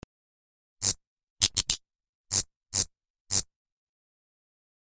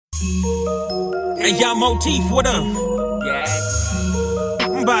Hey, y'all Motif, what up? Yeah.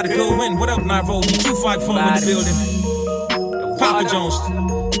 I'm about to go in. What up, Nairobi? 254 in the building. Papa Jones.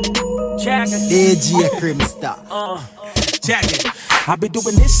 Check it. DJ Crimstar. Check it. I've been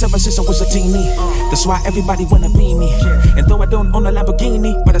doing this ever since I was a teenie. That's why everybody wanna be me. And though I don't own a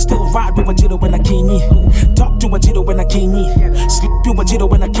Lamborghini, but I still ride with a Jiro and a Kini. Talk to a Jiro and a Kini. Sleep to a Jiro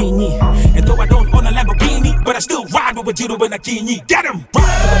and a Kini. And though I don't own a Lamborghini, but I still ride with a Jiro and a Kini. Get him!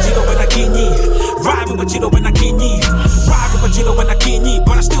 Ride with a Jiro and a Kini. Ride with a Jiro and a Kini. Ride with a Jiro and a Kini.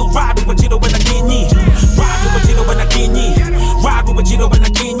 But I still ride with a Jiro and a Kini. Ride with a Jiro and a Kini. Ride with a Jiro and a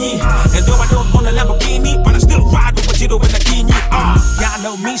Kini. And though I don't own a Lamborghini, but I still ride with a Jiro and a Kini. Y'all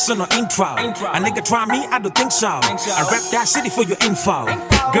know me, so no intro. A nigga try me, I don't think so. I rap that city for your info.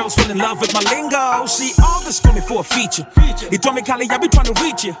 Girls fall in love with my lingo. See, all this call me for a feature. He told me, Kali, I be trying to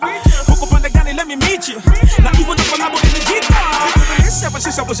reach you. Hook up on the gun and let me meet you. Now even if I'm in the Jeep, ever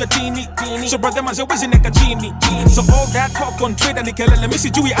since I was a teenie. So brother man, always in a genie. So all that talk on Twitter, Nikela, let me see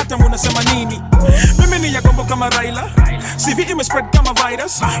Jui Atamuna Samanini. Mimini ya combo kama Raila. CV image spread kama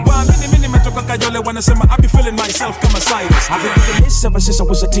virus. One mini metoka kayole wanna say I be feeling myself kama Cyrus. I've been doing this ever since I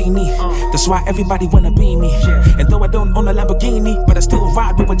was a teenie. That's why everybody wanna be me. And though I don't own a Lamborghini, but I still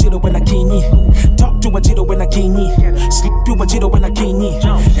ride with a Jiro and a Kini. Talk to a Jiro and a Kini. Sleep to a Jiro and a Kini.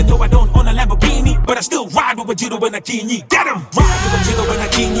 And though I don't own a Lamborghini, but I still ride with a Jiro and a Kini. Get him! Ride with a Jiro and a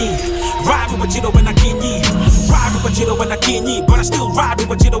Kini. Ride with a Jiro and a Kini. Ride with a Jiro and a Kini. But I still ride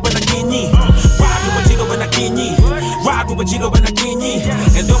with a Jiro and a Kini. Ride with a Jiro and a Kini. Ride with a Jiro and a Kini.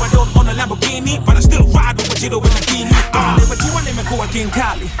 And though I don't own a Lamborghini, but I still ride with a Jiro and a Kini. Nimetiwa nimekuwa King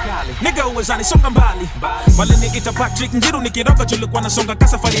Kali. Nigga uwezani songa mbali. Wale niita Patrick Njiru nikiroka tulikuwa nasonga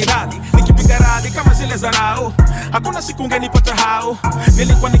kasa falirali. Nikipiga radi kama zile za rao. Hakuna siku ungenipata hao.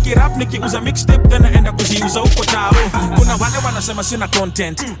 Nilikuwa nikirap nikiuza mixtape then naenda kuziuza huko tao. Kuna wale wanasema sina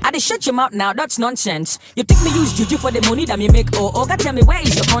content. I just shut your mouth now, that's nonsense. You think me use juju for the money that me make? Oh, God, tell me where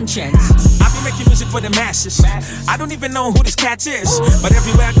is your conscience? I be making music for the masses. I don't even know who this cat is, but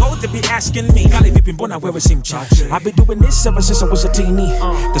everywhere I go they be asking me. Kali vipi mbona wewe si mchache? I've been doing this ever since I was a teenie.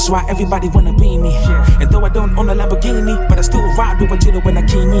 That's why everybody wanna be me. And though I don't own a Lamborghini, but I still ride with a Jiro and a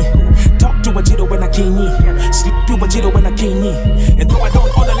Kini. Talk to a Jiro and a Kini. Sleep to a Jiro and a Kini. And though I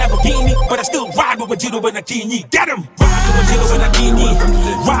don't own a Lamborghini, but I still ride with a Jiro and a Kini. Get him! Ride with a Jiro and a Kini.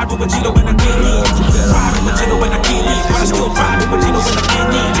 Ride with a Jiro and a Kini. Ride with a Jiro and a Kini. But I still ride with a Jiro and a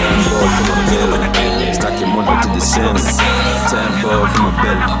Kini. Ride with a Jiro and a Kini. Stack your mother to the sense. Tempo from my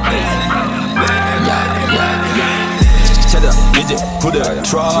belly. Yeah. Tell the DJ, put a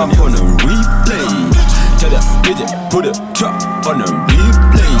trap on a replay. Tell the DJ, put a trap on a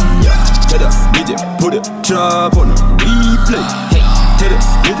replay. Tell the DJ, put a trap on a replay. Tell the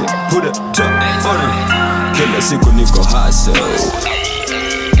DJ, put a trap on a. Kila siku niko hustle.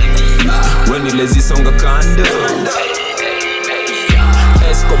 When you lazy songa kando.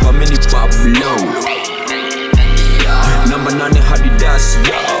 Escobar mini Pablo. Number 9 Hadidas,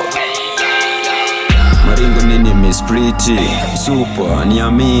 yo. Maringo nini Miss Pretty Super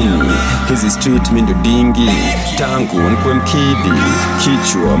niamini. Hizi street mindo dingi. Tangu nkwe mkidi.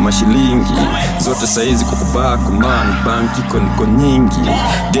 Kichwa mashilingi. Zote saizi kukubaku man. Banki niko nyingi.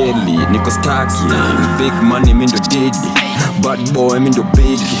 Daily niko stacking. Big money mindo didi. Bad boy mindo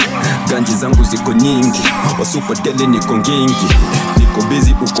bigi. Ganji zangu ziko nyingi. Wa super daily niko ngingi. Niko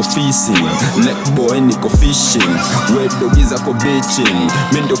busy uko fishing. Neck boy niko fishing. Red doggy zako bitching.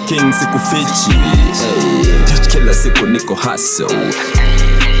 Mindo king siku fichi. Kila siku niko hustle.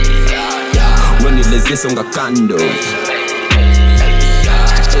 When you lazy songa kando.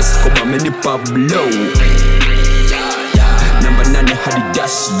 Escobar mini Pablo. Number 9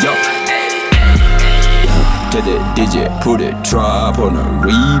 Hadidas, yo. Tell the DJ put a trap on a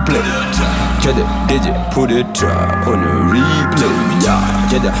replay. Tell the DJ put a trap on a replay. Yeah.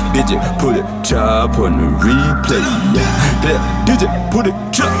 Tell the DJ put a trap on a replay. Yeah. Tell the DJ put a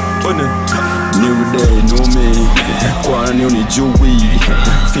trap on a. New day, know me. Kwani unijui.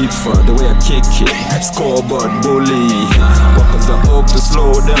 FIFA, the way I kick it. Scoreboard bully. Walkers are up to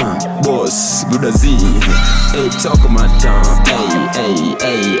slow down. Boss, good as he. Hey, talk my time.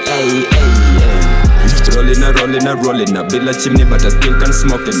 Hey. Rolling up. Bila chimney, but I still can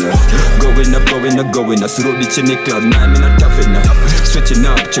smoke enough. Going up. Surudi chini cloud 9, me not tough enough. Switching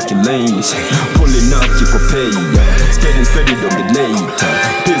up, checking lanes. Pulling up, kiko pay. Steady, don't be late.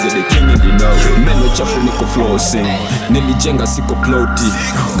 Pizza the king in the know. Meno chafu niko flossing. Nilijenga siko ploti.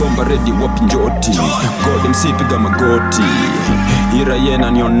 Gomba ready wapi njoti. God MC piga magoti. Ira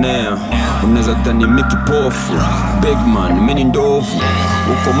yena nionea. Unaweza dhani miki pofu. Big man, mini ndovu.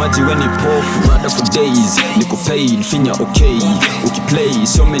 uko maji weni pofu. Brother for days, niko paid, finya okay. Ukiplay,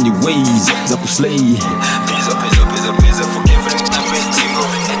 so many ways za kuslay. Pizza, pizza, pizza, pizza, forgiving everything.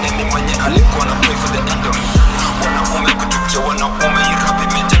 Enemy mwenye alikuwa na pray for the end of wanaume kutukia wanaume. Irapi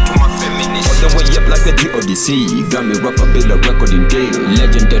meja my feminist. All the way up like a GODC. Grammy rapper, build a recording deal.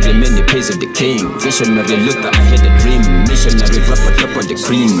 Legendary, many pays of the king. Visionary, look, I had a dream. Missionary, rapper, top of the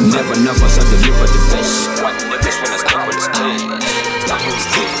cream. Never, so deliver the best. What niggas when I step on the stage.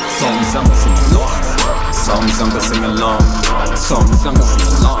 Songs I'ma sing along. Songs I'ma sing along. Songs I'ma sing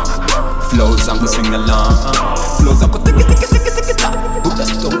along. Flows I'ma sing along. Flows I'ma tick. Put that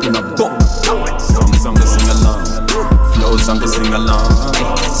stuff in a book. Songs I'ma sing along. Flows I'ma sing along.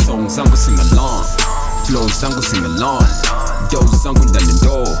 Songs I'ma sing along. Flows I'ma sing along. Doors I'ma ndani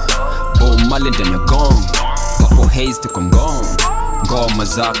ndo. Bo mali ndani ya gong. Papo haze tuko ngong. Ngoma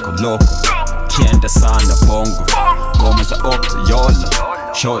zako loko. Kienda sana bongo. Ngoma za Octo yolo.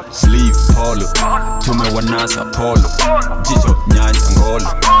 Short sleeve polo. Tumewanasa polo. Jicho nyanya ngolo.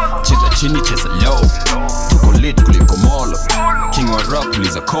 Cheza chini cheza low. Tuko lit kuliko molo. King wa rap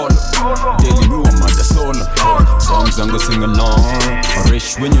liza kolo. Daily miwa mada solo. Songs zangu sing along.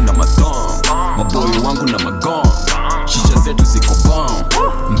 Arish wenyu na madong. Maboyo wangu na magong. Shisha zetu ziko bomb.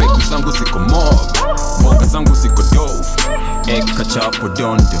 Mbegu zangu ziko mob. Mboga zangu ziko dough. Eka chapo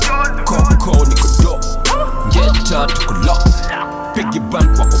dondo. Koko niko dope. Geta tuko lock. Piggy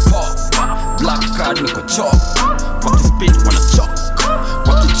bank wako pop. Black card niko chop. Waki speech wanna chop.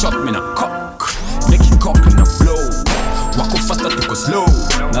 Waki chop mina cock. Neki cock na blow. Wako faster tuko slow.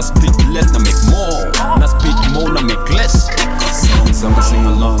 Na speak less na make more. Na speak more na make less. Songs I'ma sing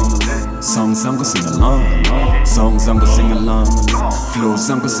along. Songs I'ma sing along. Songs I'ma sing along. Flows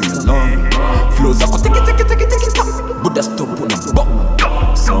I'ma sing along. Flows I'ma tick it. Buddha stop on a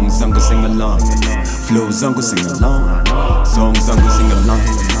box. Songs I'ma sing along. Flows I'ma sing along. Songs I'ma sing along.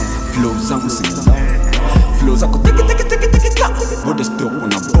 Flows I'ma sing along. Flows I'ma tick it. Buddha stop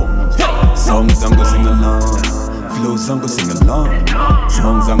on a box. Songs I'ma sing along. Flows I'ma sing along.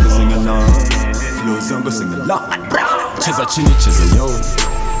 Songs I'ma sing along. Flows I'ma sing along. Cheza chini cheza yo.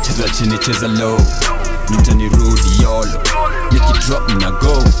 Cheza chini cheza low. Nitani rudi yolo. Niki drop na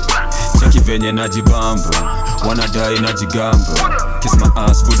go. Cheki venye najibamba. Wanadai najigamba. Kiss my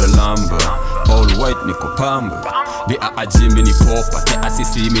ass Buddha lamba. All white niko pamba. Ajimbi ni popa. Te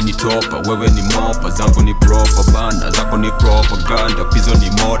asisi ni topa. Wewe ni mopa. Zangu ni proper banda. Zako ni propaganda. Pizo ni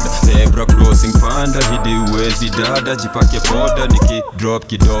moda. Zebra crossing panda. Hidi uwezi dada. Jipake poda. Niki drop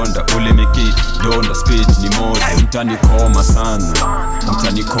kidonda. Ulimiki donda. Speed ni moda. Mtani koma sana.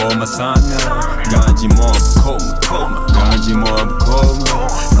 Mtani koma sana. Ganji mob koma. Ganji mob koma.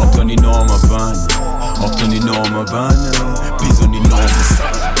 Octo ni noma bana. Octo ni noma bana. Pizo ni noma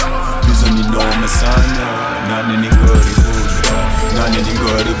sana. Pizo ni noma sana. Nani ni ngori Buddha. Nani ni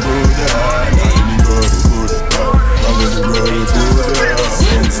ngori Buddha. Nani ni ngori Buddha. Nani ni ngori Buddha.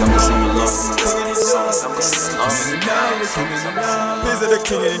 Songs I'ma sing along. Songs I'ma sing along. These are the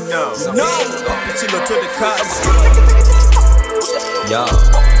king of the now. No! Chill up to the cars. Yeah.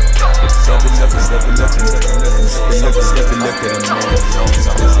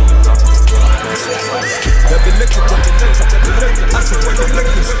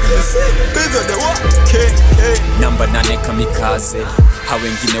 Namba 8 kamikaze, hao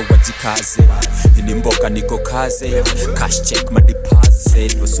wengine wajikaze. Ini mboka niko kaze, cash check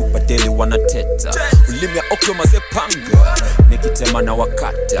madipaze. Wa super daily wanateta, ulimi ya okyo mazepanga. Nikitema na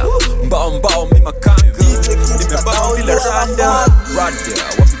wakata, mbao mima kanga. Nimebao bila randa,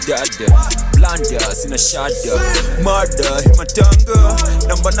 wapidada. Blanda, sina shada, mada, himatanga.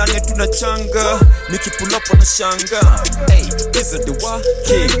 Namba 8 tunachanga, nikipulopo na shanga. Hey, these are the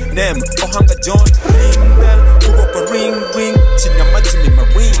king, name, Ohanga John. Ring bell, kubopa ring, chini maji ni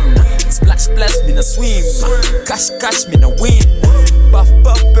marine. Splash, mina swim, cash, mina win. Buff,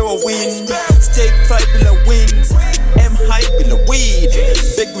 pewa win. Stay fly bila wings, M high bila weed.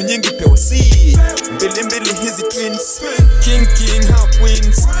 Begu nyingi pewa seed, mbili hizi twins. King, half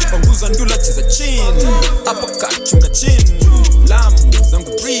wings. Panguza ndula cheza chin, uppercut chunga chin. Lamu,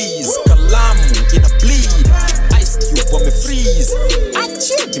 zangu breeze, kalamu ina bleed. Ice cube wame freeze,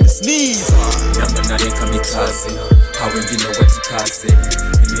 achi, give me sneeze. Namba 8 kamikaze, hao wengine wajikaze.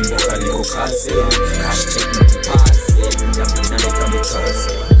 Ini mboka niko kaze, cash check madipaze. Namba 8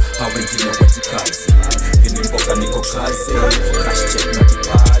 kamikaze, hao wengine wajikaze. Ini mboka niko kaze, cash check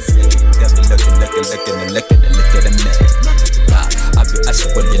madipaze. They be looking at a man. I be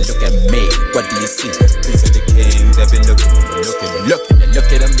asking when you look at me, what do you see? These are the king. They be looking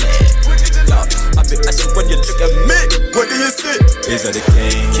at a man. I be asking when you look at me, what do you see? These are the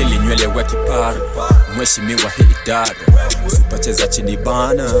king. Killing you mwenyewe kipara, mheshimiwa hii idara. Usipacheza chini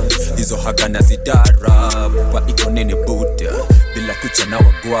bana, hizo haga na zidara. Buba iko nini buda, bila kucha na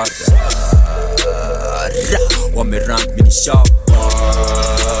wagwada. Wamerank mini shaba,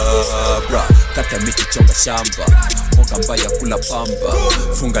 kata miti chonga shamba. Moga mbaya kula pamba,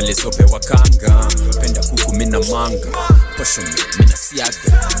 funga lesope wakanga. Penda kuku mina manga, posho mina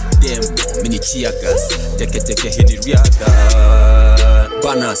siaga. Demo mini chiagas, teke teke hini riada.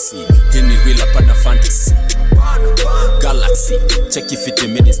 Banasi, hini rila pana fantasy. Galaxy, cheki fiti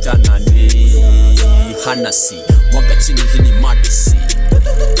minister nani Hanasi, mwaga chini hini madisi.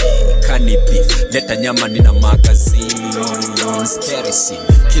 Kani beef, leta nyama nina magazines. Kerosene,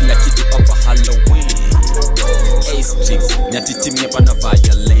 kila kitu hapa Halloween. Ace chicks, nyati timia bana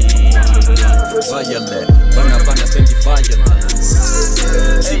violent. Bana spendi violence.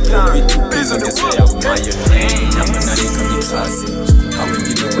 Chika vitu pizo ngesea umayone. Nama nani kamikaze, hawe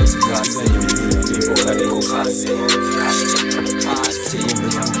ngine wajikaze. Nipo kare kukaze, kashi pasi.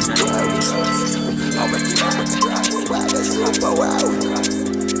 Hawe ngine wajikaze.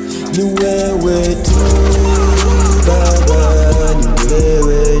 Ni wewe tu Baba, ni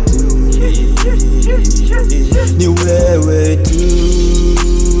wewe tu. Ni wewe tu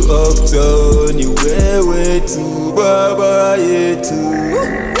Octo, ni wewe tu Baba yetu.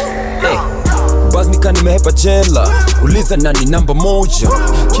 Baz nika nimehepa jela, uliza nani namba moja.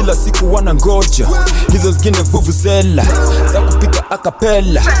 Kila siku wana ngoja, hizo zingine vuvuzela za kupika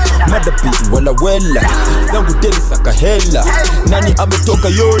akapela. Mada beat wala wela, zangu deli saka hela. Nani ametoka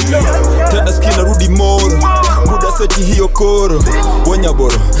yola, tena skina rudi moro. Muda seti hiyo koro,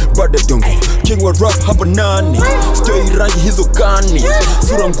 wanyaboro, bada dongo. King wa rap hapa nani, stoi rangi hizo kani.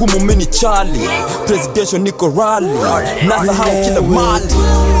 Sura ngumu mini chali, presidential niko rally. Nasa hao kila mali.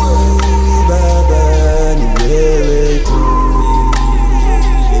 Baba, ni wewe tu.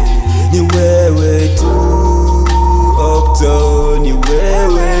 Ni wewe tu Octo, ni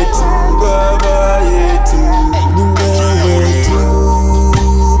wewe tu Baba yetu. Ni wewe tu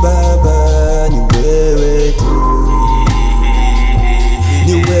Baba, ni wewe tu.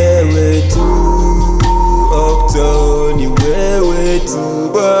 Ni wewe tu Octo, ni wewe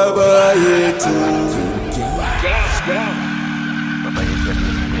tu Baba yetu.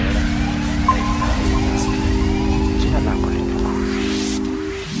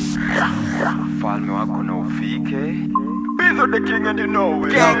 Falme wako na ufike. Bizo the king and you know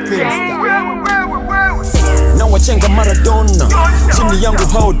it. Na wachenga Maradona, chini yangu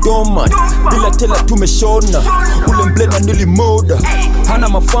hao doma. Bila tela tumeshona, ule mblena nilimoda. Hana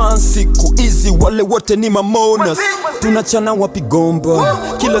mafansi kuizi, wale wote ni mamonas. Tunachana wapi gomba,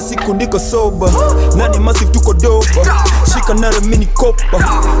 kila siku ndiko soba. Nani massive tuko doba, shika nare mini kopa.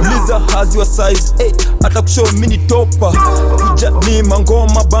 Liza hazi wa size 8, ata kushow mini topa. Kuja ni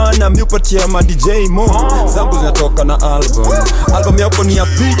mangoma bana, miupatia ma DJ mo. Zangu zinatoka na album yako ni ya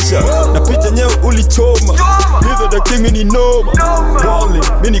picha. Na picha nyeo ulichoma. Bizo the king ni noma. Bowling,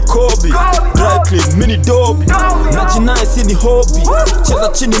 mini Kobe. Dry clean, mini Dobby. Najinai si ni hobby. Cheza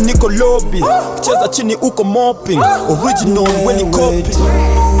chini niko lobby. Cheza chini uko mopping. Original when you copy.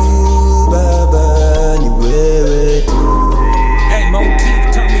 Baba, ni wewe tu. Hey,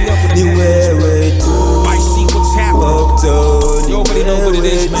 Motif, turn me up with Ni wewe tu I see what's happening. Octo, You already know what it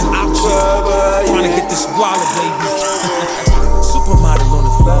is, man. Out here, trying to get this wallet, baby. Supermodel on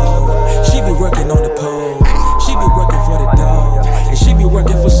the floor. She be working on the pole. She be working for the dough. And she be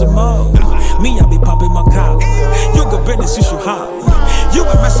working for some more. Me, I be popping my collar. You got business, you should holler. You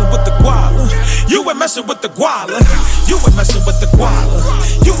ain't messing with the guala. You ain't messing with the guala. You ain't messing with the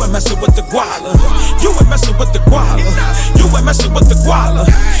guala. You ain't messing with the guala. You ain't messing with the guala. You ain't messing with the guala.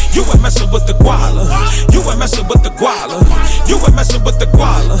 You ain't messing with the guala. You ain't messing with the guala. You ain't messing with the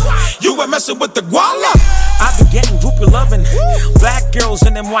guala. You ain't messing with the guala. I be getting groupie loving. Black girls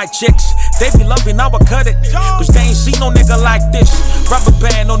and them white chicks. They be loving, I would cut it. Cause they ain't seen no nigga like this. Rubber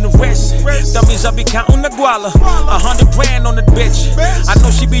band on the wrist. That means I be counting the guala. 100 grand on the bitch. I know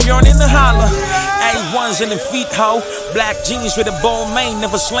she be yearning to holler. A1s in the feet, ho. Black jeans with a bow mane.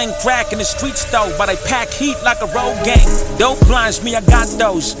 Never sling crack in the streets though. But I pack heat like a road gang. Dope blinds, me, I got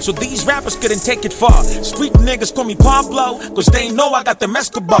those. So these rappers couldn't take it far. Street niggas call me Pablo. Cause they know I got the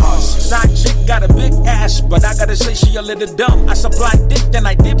Escobars. Side chick got a big ass. But I gotta say she a little dumb. I supply dick, then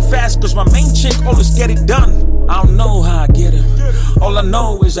I dip fast. Cause my main chick always get it done. I don't know how I get him. All I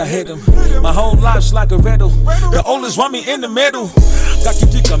know is I hit him. My whole life's like a riddle. The oldest want me in the middle.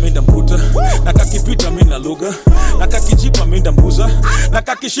 Kakitika minda mputa. Nakakipita minda luga. Nakakijipa minda mbuza.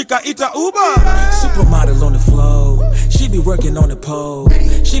 Nakakishika ita uba. Supermodel on the floor. She be working on the pole.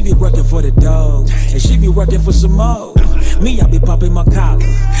 She be working for the dough, and she be working for some more. Me, I be popping my collar.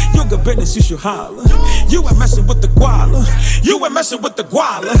 You got business, you should holler. You ain't messing with the guala. You ain't messing with the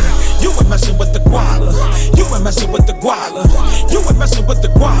guala. You ain't messing with the guala. You ain't messing with the guala. You ain't messing with the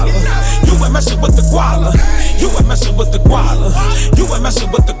guala. You ain't messing with the guala. You ain't messing with the guala. You ain't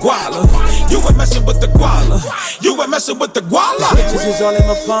messing with the guala. You ain't messing with the guala. You ain't messing with the guala. Bitches is all in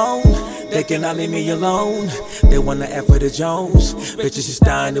my phone. They cannot leave me alone. They wanna F with the Jones. Bitches is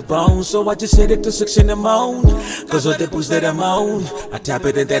dying to bone. So I just hit it to 6 in the morning. Cause of the boost that I'm on. I tap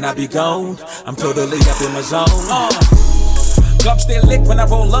it and then I be gone. I'm totally up in my zone. Club stay lit when I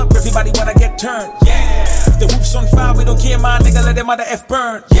roll up. Everybody wanna get turned. Yeah. If the roof's on fire, we don't care, my nigga. Let them mother F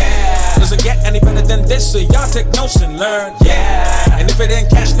burn. Yeah. Doesn't get any better than this, so y'all take notes and learn. Yeah. And if it ain't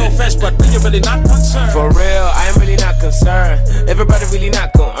cash, no offense, but we really not concerned. For real, I am really not concerned. Everybody really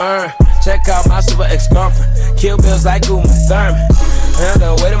not gon' earn. Check out my super ex-girlfriend. Kill bills like Uma Thurman. And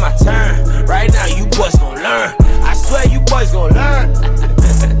I'm waiting my turn. Right now, you boys gon' learn. I swear you boys gon' learn.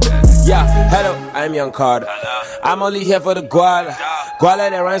 Yeah, hello, I'm Young Carter. I'm only here for the guala. Guala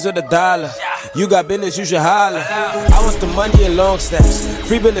that rhymes with the dollar. You got business, you should holler. I want the money in long stacks.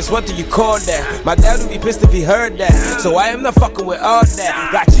 Free business, what do you call that? My dad would be pissed if he heard that. So I am not fucking with all that.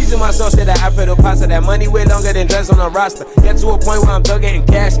 Got cheese in my sauce, say that Alfredo pasta. That money way longer than dress on a roster. Get to a point where I'm done getting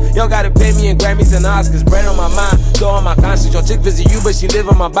cash. Y'all gotta pay me in Grammys and Oscars. Bread on my mind, dough on my conscience. Your chick visit you, but she live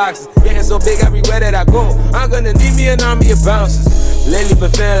in my boxes. Getting so big everywhere that I go. I'm gonna need me an army of bouncers. Lately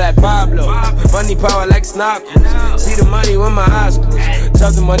been feeling like Pablo. Money power like snorkels. See the money with my eyes closed.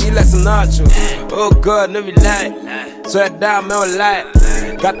 Tell the money like some nachos. Oh God, no be light. Sweat down, man, light.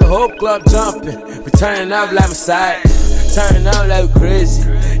 Got the whole club jumping. We turning up like Messiah. Turning up like we crazy.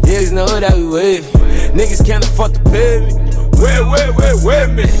 Niggas know that we wavy. Niggas can't afford to pay me. Wait a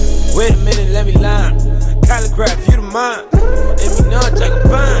minute. Wait a minute, let me line. Khaligraph, you the mind. And me know Jack a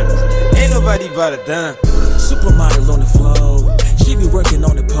bind. Ain't nobody but a dime. Supermodel on the floor. She be working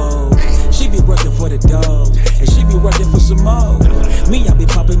on the pole. She be working for the dough, and she be working for some more. Me, I be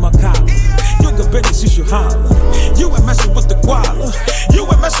popping my collar. You got business, you should holler. You ain't messing with the guala. You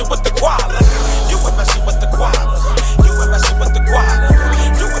ain't messing with the guala. You ain't messing with the guala. You ain't messing with the guala.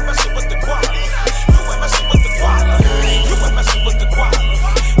 You ain't messing with the guala. You ain't messing with the guala. You ain't messing with the guala.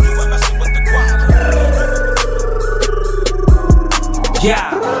 You ain't messing with the guala.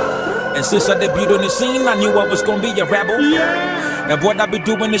 Yeah. And since I debuted on the scene, I knew I was gonna be a rebel. And what I be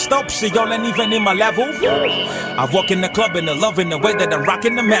doing is dope, so y'all ain't even in my level. I walk in the club and the love in the way that I'm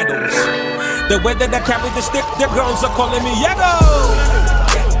rocking the medals. The way that I carry the stick, the girls are calling me Yago.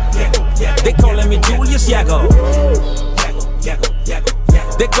 They calling me Julius Yago.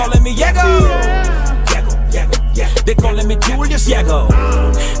 They calling me Yago. They calling me Julius Yago.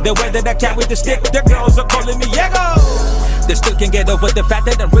 The way that I carry the stick, the girls are calling me Yago. They still can't get over the fact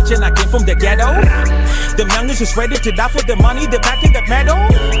that I'm rich and I came from the ghetto. Them youngins is ready to die for the money, they back in the metal.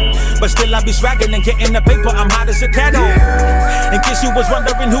 But still I be swaggin' and getting the paper, I'm hot as a kettle. In case you was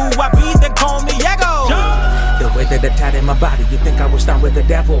wondering who I be, they call me Yago. The way that they tied in my body, you think I was down with the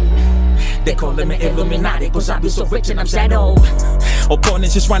devil. They calling me Illuminati, cause I be so rich and I'm settled.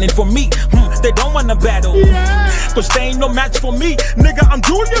 Opponents is running for me, they don't wanna battle. Cause they ain't no match for me, nigga, I'm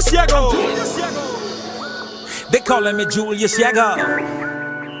Julius Yago. They calling me Julius Yago.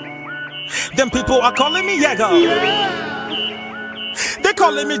 Them people are calling me Yago. They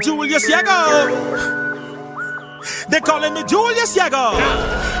calling me Julius Yago. They calling me Julius Yago.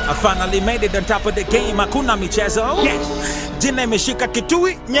 I finally made it on top of the game, hakuna michezo. Jina imeshika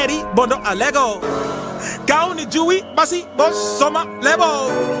kitui, nyeri, bondo alego. Kauni jui, basi, boss, soma, lebo.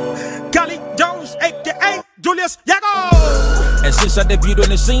 Cali Jones, aka Julius Yago. And since I debuted on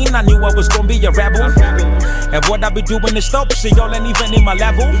the scene, I knew I was gonna be a rebel. And what I be doing is dope, so y'all ain't even in my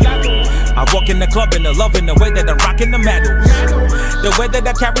level. I walk in the club and the love in the way that I'm rocking the medals. The way that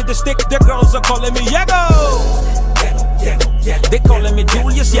I carry the stick, the girls are calling me Yago. They calling me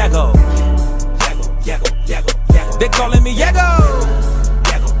Julius Yago. They calling me Yago.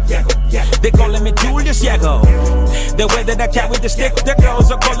 They calling me Julius Yago. The way that I carry the stick, the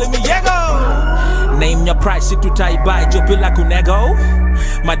girls are calling me Yago. Name your price, situtaibai, jopila kunego.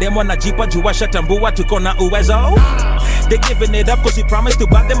 Mademo na jipa juwasha tambua tuko na uwezo. They giving it up cause he promised to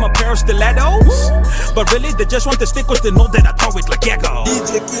buy them a pair of stilettos. But really they just want the stick cause they know that I throw it like Yago.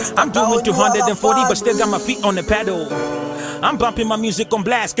 I'm doing 240 but still got my feet on the pedal. I'm bumping my music on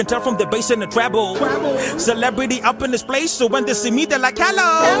blast, can tell from the bass and the treble. Celebrity up in this place, so when they see me, they're like,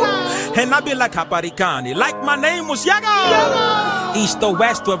 hello. And I be like, Haparikani, like my name was Yago. East or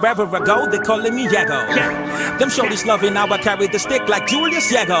west, wherever I go, they calling me Yago. Them shorties loving how I carry the stick like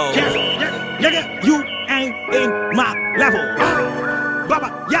Julius Yago. You ain't in my level.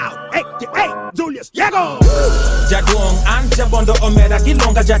 Baba, yao, hey, Julius Yago. Jadung anja bondo omera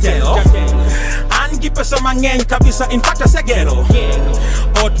gilonga jatelo. Angipa sa mangen kabisa in fact segero.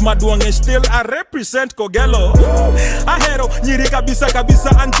 Ot maduang is still I represent Kogelo. Ahero nyiri kabisa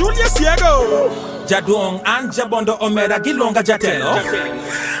and Julius Yago. Jadung anja bondo omera gilonga jatelo.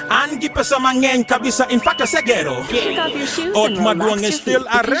 Angipa sa mangen kabisa in fact segero. Ot maduang is still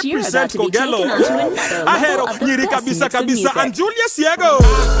I represent Kogelo. Ahero nyiri kabisa and Julius Yago.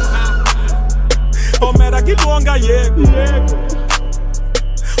 Omera gilonga yego.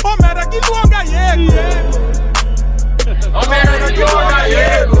 Omera gilonga yego. Omera gilonga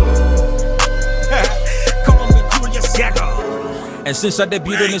yego. Call me Julius Yago. And since I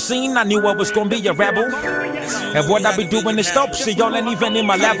debuted in the scene, I knew I was gonna be a rebel. And what I be doing is dope, so y'all ain't even in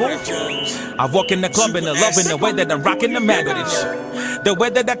my level. I walk in the club and they're loving the way that I'm rocking the maggots. The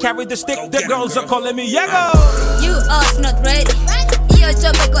way that I carry the stick, the girls are calling me Yago. You us not ready. Your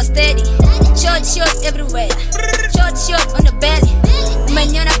job I got steady. Short everywhere. Short on the belly.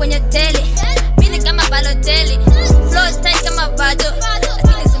 Umeniona kwenye tele. Mimi kama Balotelli. Flow tight kama Vado.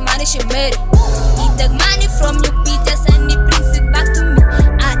 Lakini simaanishi Mary. He took money from you Peters and he brings it back to me.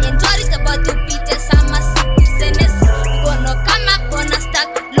 I enjoy it about the Peters. I'm a citizen. Gonna come up on a stack.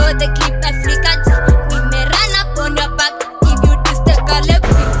 Load the clip I flick at. We may run up on your back. Give you this the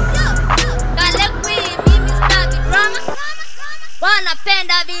Calebri. Calebri, mimi staki drama.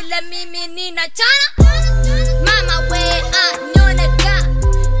 Wanapenda vile mimi nina chana. Mama we nyoneka.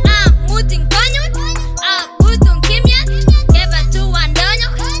 Muting kanyon. Butung kimya. Keba tuwan donyo.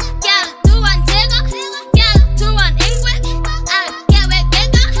 Kel tuwan tego. Kel tuwan ingwe. Kewe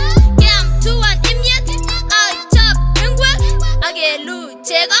keka. Kem tuwan imyet. Chop ingwe. Agelu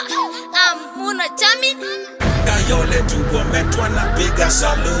chego. Muna chamin. Kayole tubo metwa na biga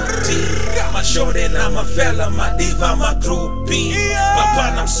saluti. My shorty na my fella, my diva, my groupie.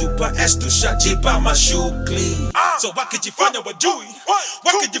 Papa I'm super S to shajipa my shoe clean. So what could you find out what do?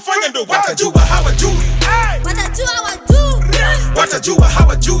 What could you find out what I do how I do? What I do how I do. What I do how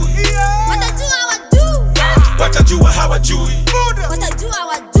I do? What I do how I do. What I do how I do? What I do how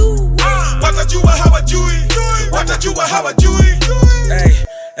I do. What I do how I do? What I do how I do? Hey.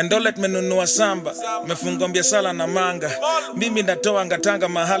 And don't let me nunua samba. Mefunga biashara na manga. Mimi natoa ngatanga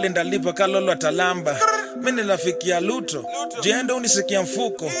mahali ndalipa kalolo talamba. Mimi nafikia luto. Jiendo unisikia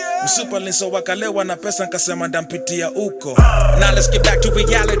mfuko. Msupa linso wakalewa na pesa nkasema ndampitia uko. Now let's get back to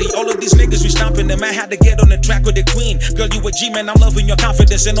reality. All of these niggas we stomping them. I had to get on the track with the queen. Girl you a G man, I'm loving your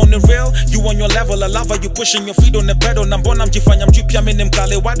confidence. And on the real, you on your level. I love how you pushing your feet on the pedal. Nambona mjifanya mjipya mini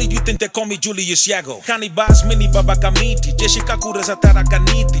mkale. Why do you think they call me Julius Yago? Kani bars mini baba kamiti. Jeshi kakura za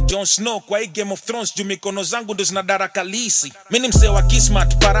tarakani. Jon Snow kwa hii Game of Thrones juu mikono zangu ndo zinadara lisi. Mimi msee wa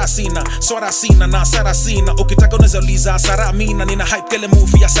kismat parasina, swara sina na asara sina. Ukitaka unaweza uliza asara mina, nina hype kele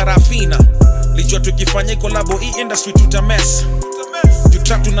movie ya Sarafina. Lijua tukifanya kolabo hii industry tutamess.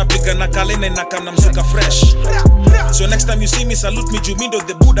 Tutrap tunapiga na kalene na kana mzuka fresh. So next time you see me salute me juu mi ndo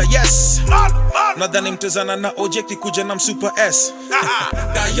the Buddha yes. Nadhani mtezana na OJ kuja na msuper S.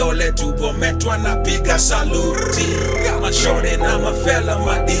 Kayole tubo metwa na piga saluti. Mashore na mafela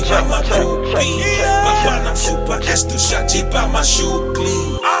madiva makupi. Papa I'm super S to shajipa my shoe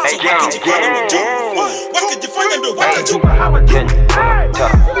clean. So what could you find out do? What could you find out do? What could you how I do?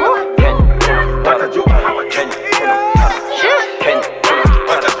 What could you how I do?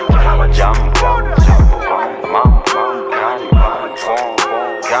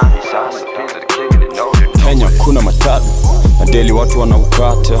 Kenya kuna matara na daily watu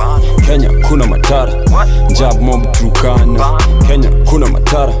wanaukata. Kenya kuna matara njab mob Turkana. Kenya kuna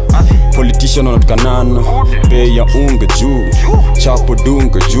matara politician wanatukanana. Bei ya unga juu, chapo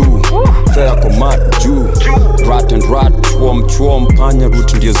dunga juu, fare kwa mat juu, rat and rat chwom panya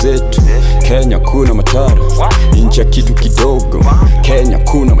root ndio zetu. Kenya kuna matara incha kitu kidogo. Kenya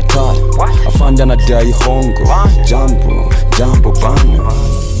kuna matara afanja na dai hongo. Jambo bana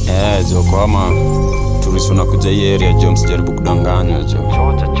zo kama turisu na kuja hii area jo msijaribu kudanganya jo.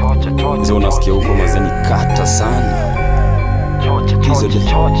 Hizo unasikia huko mazeni kata sana. Hizo de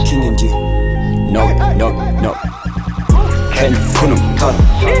king and you. No. Kenya kuna matara.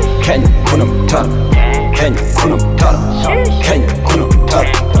 Kenya kuna matara. Kenya kuna matara. Kenya kuna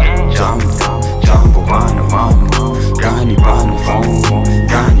matara. Jambo bana mambo. Gani bana phone.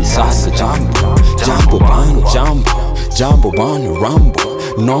 Gani sasa jambo bana jambo. jambo bana rambo,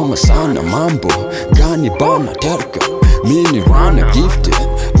 noma sana mambo gani bana terka, mini rana gifted,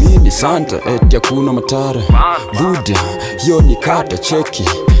 mini Santa eti hakuna matara, Buddha yo ni kata cheki,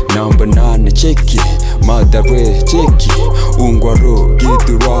 namba 8 cheki, Madare cheki, Ungwaro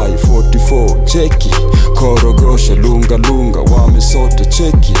Githurai 44 cheki, Korogosha lunga lunga wamesota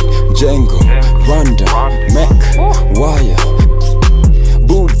cheki, Jengo Rwanda Mek Waya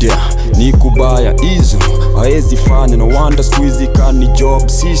Buddha ni kubaya hizo haezi fanya na wanda squeezy kani job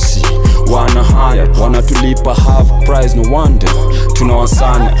sisi wana haya wanatulipa half price no wonder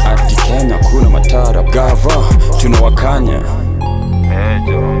tunawasanya ati Kenya kuna matara gava tunawakanya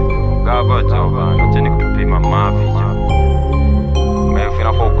gava jo acheni kutupima mavi jo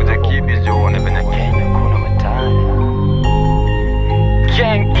mefina fokuze kibi jo ne venye Kenya kuna matara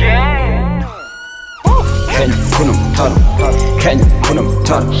gang Kenya kuna matara, Kenya kuna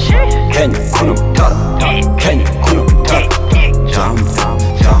matara, Kenya kuna matara, Kenya kuna matara.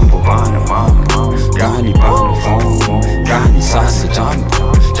 Jambo bana mambo, gani bana phone, gani sasa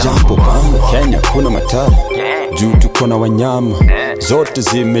jambo bana. Kenya kuna matara, juu tuko na wanyama, zote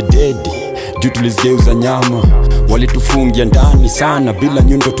zimededi, juu tulizigeuza nyama. Walitufungia ndani sana bila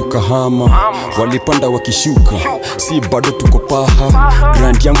nyundo tukahama, walipanda wakishuka, si bado tuko paha.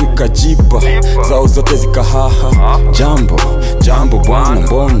 Grand yangu ikajipa, zao zote zikahaha. Jambo bwana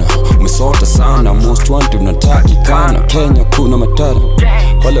mbona umesota sana, most wanted unatakikana. Kenya kuna matara,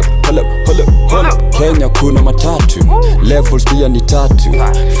 hold up. Kenya kuna matatu, levels pia ni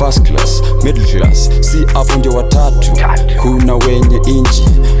 3, first class, middle class, si hapo ndio watatu. Kuna wenye inchi,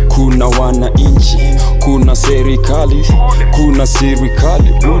 kuna wana inchi, kuna serikali, kuna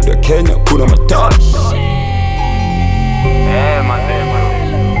serikali. Buda Kenya kuna matatu.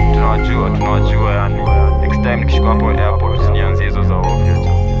 Tunawajua yani. Next time nikishika hapo airport nianze hizo za ovyo tu.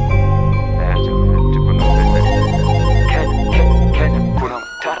 Tuko na Kenya kuna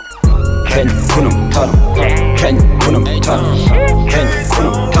matara, Kenya kuna matara, Kenya kuna matara,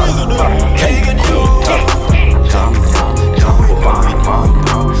 Kenya kuna matara. Jambo bana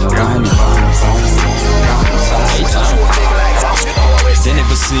gani bana phone. They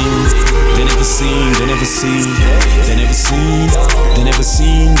never seen, they never seen, they never seen, they never seen, they never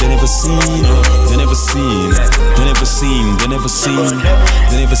seen, they never seen, they never seen, they never seen, they never seen,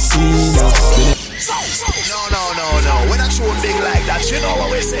 they never seen. No. When I show big like that, you know what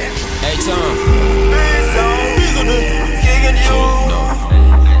we say. Hey Tom. King and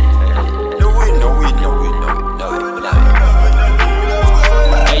you.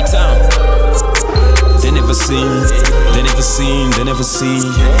 Hey Tom. They never seen, they never seen, they never seen,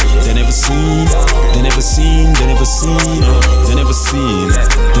 they never seen, they never seen, they never seen, they never seen,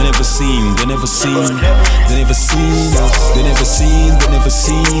 they never seen, they never seen, they never seen, they never seen, they never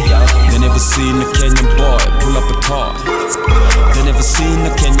seen, they never seen a Kenyan boy pull up a toy. They never seen a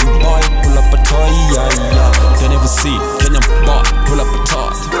Kenyan boy pull up a toy, yeah. They never seen Kenyan boy pull up a toy.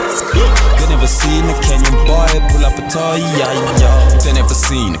 They never seen a Kenyan boy pull up a toy, yeah. They never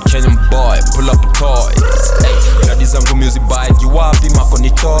seen a Kenyan boy pull up a toy. Hey, gadi zangu music bike you wapi mako ni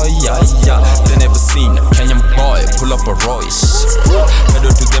toy, yeah. They never seen a Kenyan boy pull up a Royce. Medo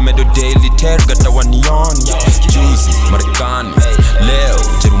to the medo daily tergata wanioni. Juicy, Marekani, leo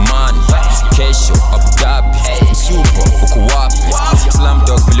Jerumani, kesho Abu Dhabi, Msupo uko wapi?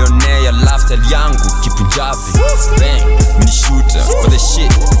 Slumdog millionaire lifestyle yangu kipunjabi. Bang, mini shooter for the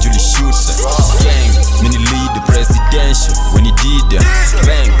shit, Julie shooter. Gang, mini lead the presidential when he did.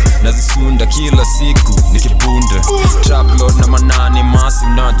 Bang, nazisunda kila siku nikibunda. Trap lord na manani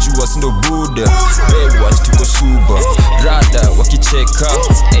massive na jua sindo buda. Baywatch tuko suba, rada wakicheka.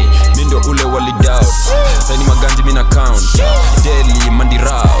 Hey, mindo ule wali doubt. Saini maganji mina count. Daily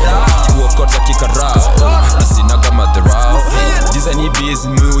mandirao, kuokota kikarao. Nasinaga madharao. Design hii busy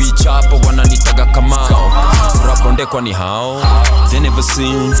mui chapa wananitaga kamao. Suraponde kwa ni hao. They never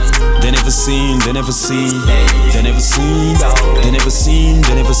seen, they never seen, they never seen, they never seen, they never seen,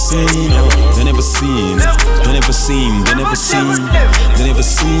 they never seen, they never seen, they never seen, they never seen, they never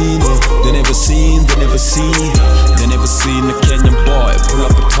seen, they never seen, they never seen, they never seen a Kenyan boy pull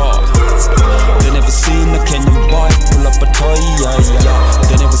up a toy. They never seen a Kenyan boy pull up a toy, yeah.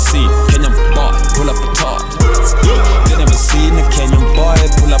 They never seen Kenyan boy pull up a toy. They never seen a Kenyan boy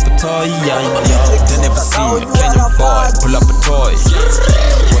pull up a toy, yeah. They never seen a Kenyan boy pull up a toy.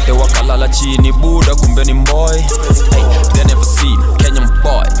 Wote wakalala chini buda kumbe ni boy. Hey, they never seen Kenyan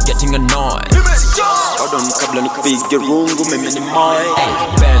boy getting annoyed. pardon kabla nikupige rungu mimi ni mine.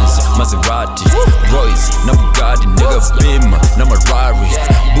 Benz, Maserati, Royce na Bugatti, nigga Bima na Ferrari,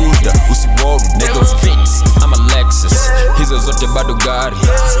 Buddha usiworry nigga Fix ama Lexus, hizo zote bado gari.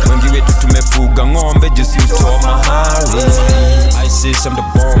 Wengi wetu tumefuga ng'ombe just utoa mahari. ISIS I'm the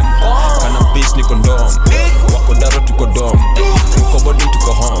bomb, cannabis ni condom, wako daro tuko dom, tuko body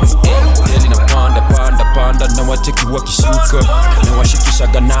tuko home. Daily na panda na wacheki wakishuka, na washikisha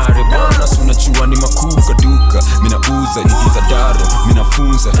ganare bana sunachua ni makuka duka. Mina uza nikiza daro, mina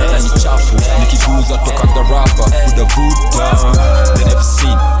funza na ni chafu nikiguza toka garaba kudavuta. They never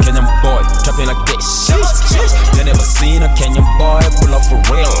seen Kenyan boy trapping like this. They never seen a Kenyan boy pull up for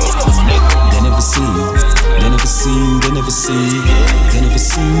real. They never seen, they never seen, they never seen, they never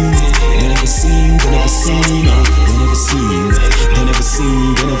seen, they never seen, they never seen, they never seen, they never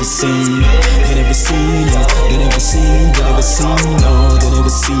seen, they never seen, they never seen, they never seen, they never seen, no, they never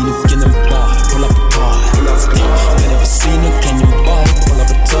seen a Kenyan boy pull up a toy. They never seen a Kenyan boy pull up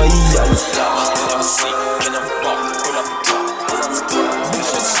a toy. They never seen Kenyan boy pull up a toy.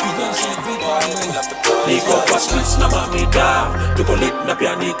 Niko kwa streets na mamita, tuko lit na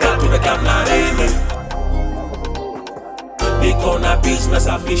pianika, tumekam na rene. Niko na beats na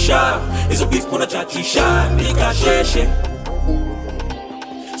safisha, hizo beef kuna chachisha, nika sheshe.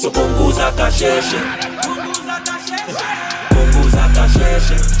 So punguza kasheshe, punguza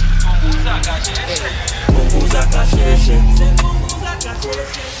kasheshe, punguza kasheshe,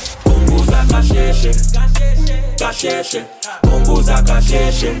 punguza kasheshe, kasheshe, punguza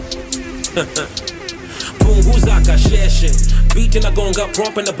kasheshe. Punguza kasheshe, beat na gonga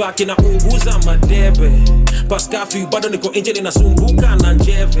prop na baki na unguza madebe. Paskafi bado niko nje ninasumbuka na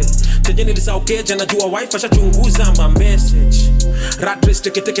njeve. Tenye nilisaukeja najua wifi shachunguza ma message. Rat race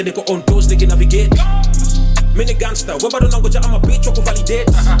teke niko on toes nikinavigate. Mini gangster, we bado nangoja ama bitch wa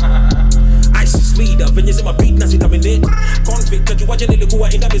kuvalidate. ISIS leader, venye zima beat na zitaminate. Convict, najuwaje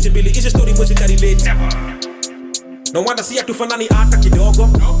nilikuwa inda miezi mbili, hizi story mwezi karelate. No wonder si hatufanani hata kidogo.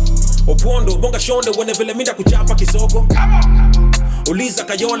 Opondo, bonga shonde, wene vile minda kuchapa kisogo. Uliza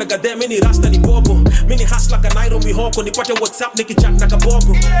kayole gade, mini rasta ni bobo. Mini hasla kanairo mihoko, nipate WhatsApp nikichat na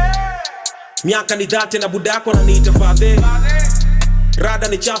kabogo. Miaka ni date na budako na niite fathe. Rada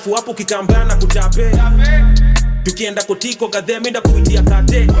ni chafu hapo kikambana kutape. Tukienda kotiko gade, minda kuitia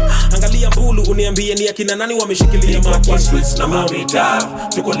kate. Angalia mbulu, uniambie ni akina nani wameshikilia maki. Kwa streets na mamita,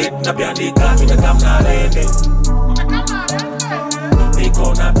 tuko lit na piandika, tumekam na rene.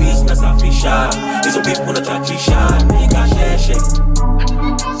 Niko na beats na safisha, hizo beef kuna chachisha, nika sheshe.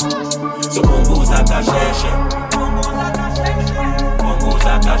 So punguza kasheshe, punguza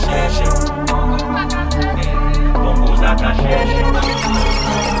kasheshe, punguza kasheshe.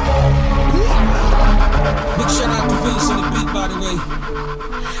 Big shout out to Vince on the beat, by the way.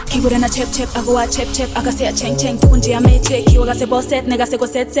 Keyword and a chep, I go a chep, I can say a cheng, tukunji a meche. Keyword I say boss set, nigga say go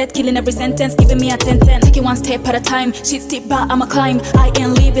set, killing every sentence, giving me a 10-10. Take it one step at a time, shit steep back, I'ma climb. I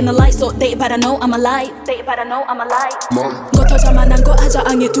ain't living the light, so they better know I'm alive. They better know I'm alive. Go toja man and go aja,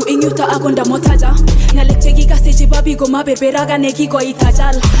 ang yetu inyuta agonda motaja. Nalekche giga seji babi go mabe raga neki go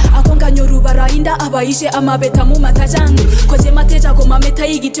itajal. Agonga nyoruba rainda abaishe ama betamu matajang. Koje mateja go mameta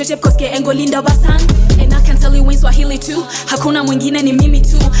igi chechep koske engolinda basang. And I can tell you in Swahili too, hakuna mwingine ni mimi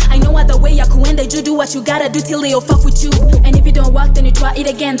too. I know other way ya kuenda, you do what you gotta do till they'll fuck with you. And if you don't work, then you try it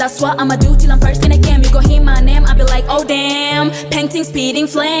again. That's what I'ma do till I'm first in again. You go hear my name, I'll be like, oh damn. Painting, speeding,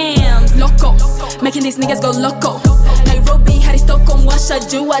 flames. Loco, making these niggas go loco. Nairobi, Harry Stockholm, washa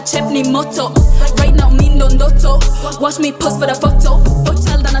jua, chep ni moto. Right now, mindo ndoto. Watch me post for the photo.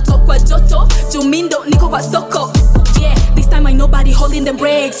 Hotel dana tokwa joto. Jumindo, niko wa soko. Yeah, this time ain't nobody holding the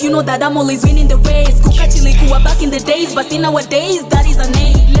brakes. You know that I'm always winning the race. Kukachili kuwa back in the days, but in nowadays, that is a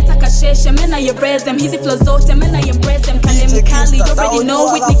name. Leta kasheshe, mena ye raise them. Hizi flow zote, mena ye embrace them. Kale mkali, you already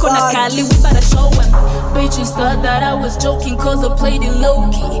know with Niko na Kali, we better show them. Bitches thought that I was joking cause I played it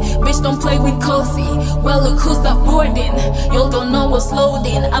low-key. Bitch don't play with Kosi. Well look who's that boarding. Y'all don't know what's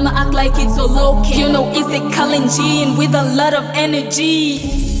loading. I'ma act like it's so low-key. You know it's a Kalenjin with a lot of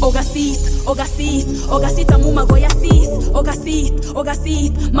energy. Ogasit, amuma goya sis.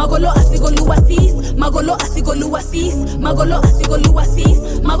 Ogasit, magolo asigolua sis. Magolo asigolua sis. Magolo asigolua sis.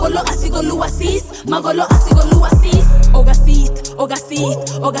 Magolo asigolua sis. Magolo asigolua sis.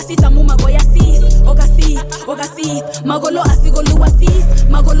 Ogasit, amuma goya sis. Ogasit, magolo asigolua sis.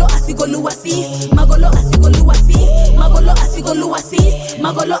 Magolo asigolua sis. Magolo asigolua sis. Magolo asigolua sis.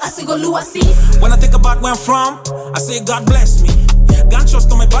 Magolo asigolua sis. When I think about where I'm from, I say God bless me. gunshots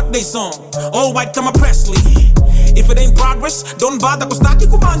to my birthday song. All white kama Presley. If it ain't progress, don't bother kustaki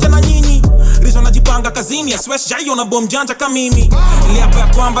kubanja na nyinyi. Rizo najipanga kazini, Swesh jayo na bom janja kamimi. Liapa ya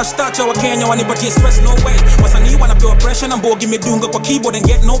kwamba stacha wa Kenya wanipatie stress, no way. Wasanii wanapewa pressure na mbogi medunga kwa keyboard and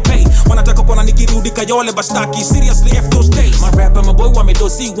get no pay. Wanataka kuona nikirudi Kayole bastaki, seriously F those days. My rapper my boy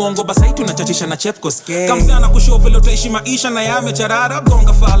wamedosi uongo basa tunachachisha na chef koske. Kamzana kushow vile utaishi maisha na yamecharara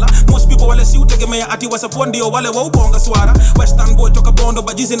gonga fala. Most people wale si utegemea ati wasupport ndio wale wa ubonga swara. Western boy toka Bondo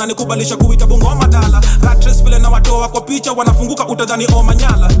bajizi na nikubalisha kuita bongo madala. Ratres vile na watoa kwa picha wanafunguka utadhani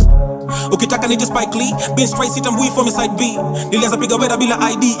Omanyala. Ukitaka nite Spike Lee, been straight sit and wait for me side B. Nilianza piga wera bila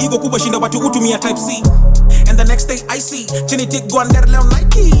ID, ego kubwa shinda watu utumia type C. And the next day I see, chini tick go under leo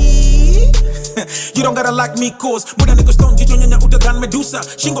Nike. You don't gotta like me cause muda niko stone jicho nyanya utagan Medusa.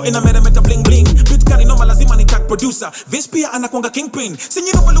 Shingo ina meremeta bling bling. Beat kani noma lazima ni tag producer. This pia anakuanga kingpin.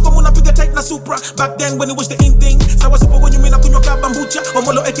 Sinyino maluko muna piga tight na Supra. Back then when it was the in thing. Sawa supo when you mean kunywa kabambucha.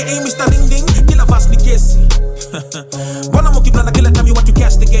 Omolo aka Mr. Ring Ding. Kila verse ni kesi. Wanna moki blanda kila time you want to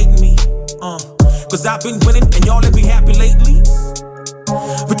castigate me. Cause I've been winning and y'all let me happy lately.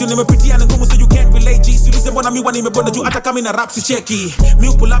 Vitu nimepitia ni ngumu so you can't relate G. Siulize mbona miwa nimebonda juu hata kama ina rap si cheki.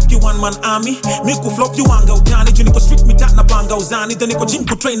 Mi pull up you one man army. Mi kuflop you wanga utani. Juu niko street mitat na panga uzani. Then niko gym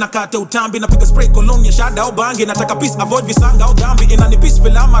kutrain na kate utambi. Napiga spray cologne ya shada au bangi. Nataka peace avoid visanga au dhambi. Inani peace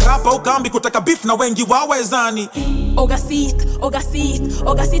vila ama rap au kambi. Kutaka beef na wengi wawezani. Ogasit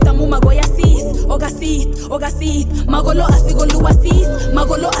amuma goya sis. Ogasit magolo asigolua sis.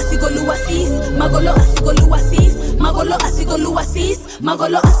 Magolo asigolua sis. Magolo asigolua sis. Magolo asigolua sis.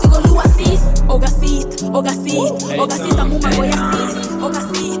 Magolo asigolua sis. Ogasit amuma goya sis.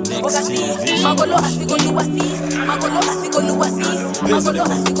 Ogasit magolo asigolua sis. Magolo asigolua sis. Magolo asigolua sis. Magolo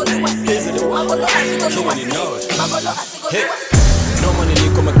asigolua sis. Magolo asigolua sis. No money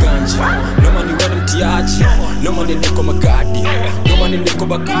niko maganja, no money wani mtiaji, no money niko magadi, no money niko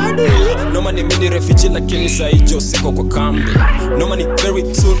bagadi, no money mini refugee lakini saijo siko kwa kambi, no money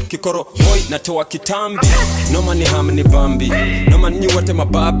very soon kikoro boy natoa kitambi, no money hamni bambi, no money nyuwate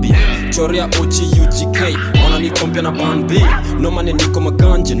mababi, chorea uchi UGK, wana nikompia na bambi, no money niko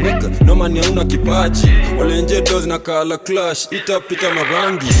maganja nigga, no money hauna kipaji, walenje dozi na kala clash, ita pita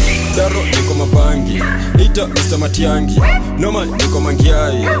mabangi, daro niko mabangi, ita Mr. Matiangi, no money niko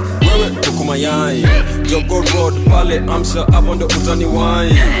mangiai, wewe kuku mayai, Jogo Road pale Amsha hapo ndo utani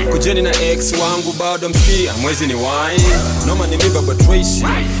wai, kujeni na ex wangu bado msikia mwezi ni wai, noma ni miba kwa Tracy,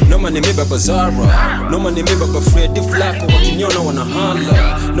 noma ni miba kwa Zara, noma ni miba kwa Freddy Flacco wakiniona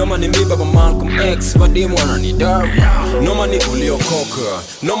wanahala, noma ni miba kwa Malcolm X wadimu wananidara, noma ni uliokoka,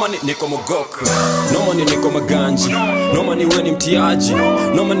 noma ni niko mogoka, noma ni niko maganji, noma ni weni mtiaji,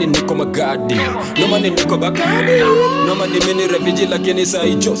 noma ni niko magadi, noma ni niko bagadi, noma ni mini refugee lakini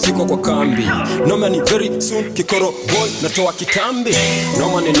saijo siko kwa kambi, noma ni very soon kikoro boy natoa kitambi,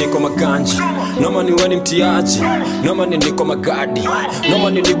 noma ni niko maganji, noma ni weni mtiaji, noma ni niko magadi, noma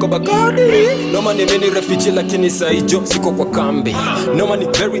ni niko bagadi, noma ni mini refugee lakini saijo siko kwa kambi, noma ni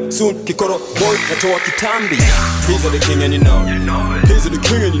very soon kikoro boy natoa kitambi. He's the king and you know, he's the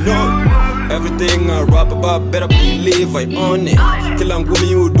king and you know, everything I rap about better believe I own it, kila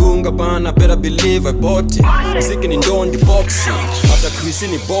ngumi udunga bana better believe I bought it, mziki ni ndondi boxing, hata Chris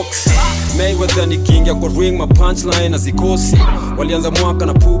ni boxing, Mayweather ni king ya kwa ring my punchline azikosi, walianza mwaka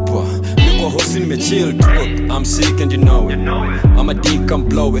na pupa, niko hosi nimechill tuko, I'm sick and you know it, I'm a dick I'm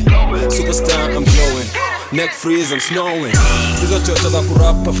blowing, superstar I'm glowing, neck freeze I'm snowing, hizo chocha za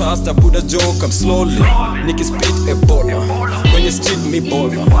kurapa faster Buddha joke I'm slowly, niki spit Ebola, kwenye street me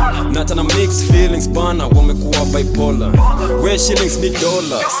bola, nata na mixed feelings bana wamekuwa bipolar, we shillings me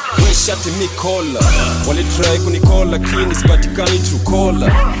dollars, we shati me collar, wali try kunikola kini sipatikani true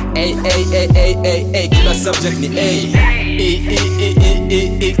caller, ay, kila subject ni A,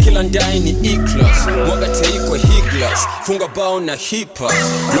 kila ndai ni E-class, mwaga teikwa higlas, funga bao na hipa,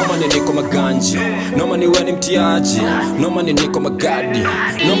 noma ni niko maganji, noma ni weni mtiaji, noma ni niko magadi,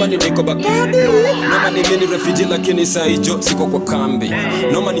 noma ni niko bagadi, noma ni mini refugee lakini saijo siko kwa kambi,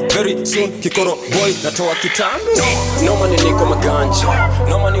 noma ni very soon kikoro boy natoa kitambi, noma ni niko maganji,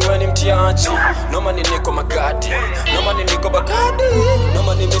 noma ni weni mtiaji, noma ni niko magadi, noma ni niko bagadi,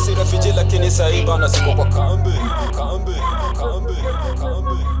 noma ni misi refugee lakini saiba na siko kwa kambi.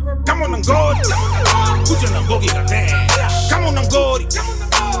 Come on and go, kuja na mbogi gade. Come on and go,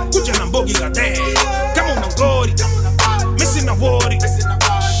 kuja na mbogi gade. Come on and go, missing a worry.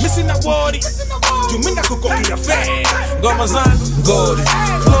 Juminda kukoki ya fe. Goma zangu gori,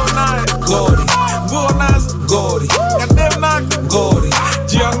 flow night gori, bonus gori, goddamn night gori,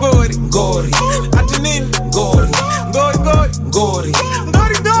 jiangori gori, atinin gori, gori,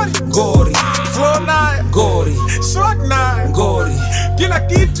 flow night gori, swag night gori,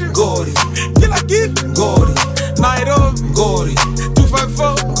 kitu ngori, kila kitu ngori, Nairobi ngori,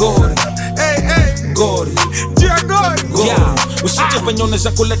 254 ngori, ngori, jia ngori. Yeah, usije venye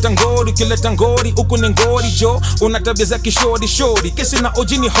unaweza kuleta ngori, kileta ngori huku ni ngori jo, una tabia za kishori shori, kesi na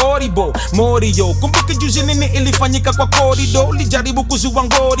oji ni horrible, Morio. Kumbuke juzi nini ilifanyika kwa korido, lijaribu kuzua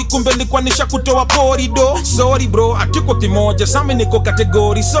ngori, kumbe nilikuwa nisha kutoa porido. Sorry bro, atuko kimoja, sami niko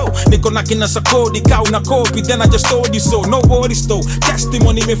kategori, so niko na kina sakodi, ka una copy, then I just told you so, no worries though,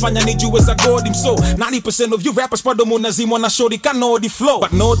 testimony imefanya nijue za God so, 90% of you rappers bado munazimwa na shori kanodi flow,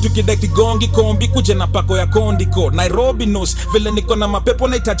 but no tukideki gongi kombi, kuja na pako ya kondiko, Nairobi knows, vile niko na mapepo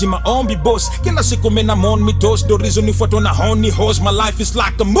nahitaji maombi boss, kila siku mena mon mi dose, do reason nifuatwa na honey horse, my life is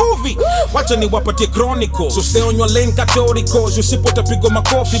like a movie, wacha ni wapatie chronicles, so stay on your lane catoricals, usipotapigwa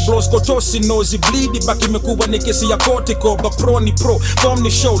makofi bros, kotosi nozi bleedi, baki imekuwa ni kesi ya cortical, but pro ni pro, form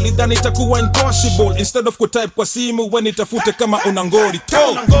ni show, lidhani itakuwa impossible, instead of kutype kwa simu, when itafute kama unangori,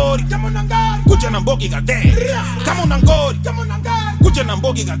 kama unangori, kuja na mbogi gade, kama unangori, kuja na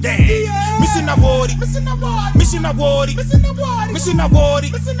mbogi gade, misina worry,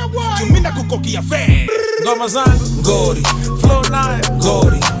 tumina kukokia fair, ngoma zangu ngori, flow nae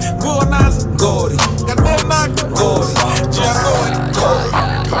ngori, nguo nazo ngori, gade nako ngori, jia ngori.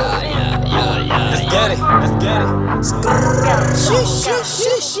 Let's get it.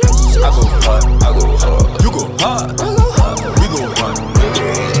 I go hard. You go hard. We go hard.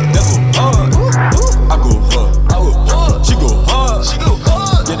 They go hard. I go hard. She go hard.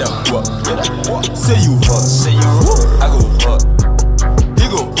 Get up, what? Say you hard. I go hard. He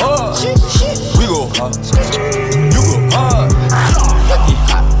go hard. We go hard. You go hard.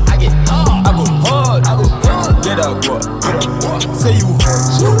 I get hot. I go hard. Get up, what? Say you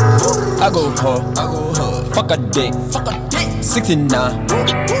hard. I go hard. Fuck a day. 69.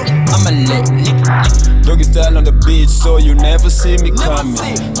 I'm a lit. Doggy style on the beach, so you never see me coming.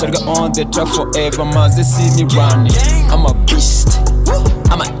 Try to get on the track forever, man. They see me running. I'm a beast.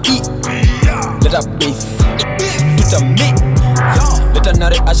 I'm a eat. Let her beef. Put a meat. Let her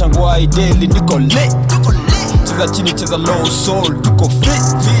nare ashangwai daily. Niko lit. Cheza chini, cheza low soul. Tuko fit.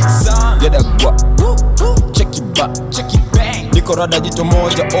 Get a guap. Check it back. Niko rada jito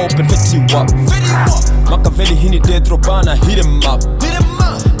moja open. Fetty wap. Makaveli hini death robana. Hit him up.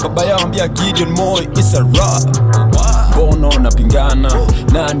 Baba yao ambia Gideon Moy is a rap. Bono na pingana.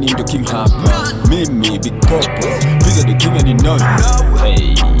 Nani ndo king hapa. Mimi big popo. He's the king and you know.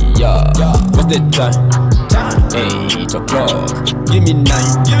 Hey yeah. What's the time? 8 o'clock. Give me 9.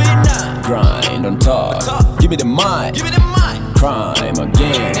 Grind on top. Give me the mic. Crime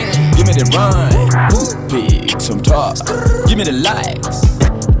again. Give me the rhyme. Pick some talk. Give me the likes.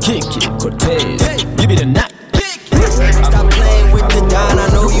 Kick it, Cortez. Give me the night. Stop playing with the Don, I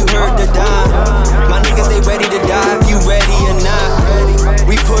know you heard the Don. My niggas, they ready to die if you ready or not.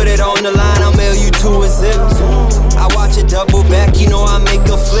 We put it on the line, I'll mail you to a zip. I watch it double back, you know I make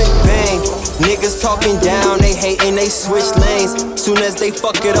a flip bang. Niggas talking down, they hating, they switch lanes. Soon as they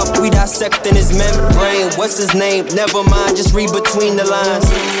fuck it up, we dissecting his membrane. What's his name? Never mind, just read between the lines.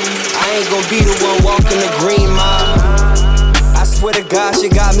 I ain't gon' be the one walking the green mile. I swear to God,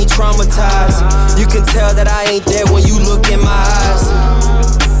 shit got me traumatized. You can tell that I ain't there when you look in my eyes.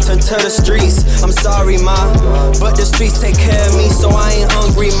 Turn to the streets, I'm sorry, ma, but the streets take care of me, so I ain't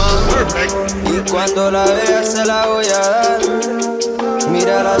hungry, ma. Y cuando la veas se la voy a dar.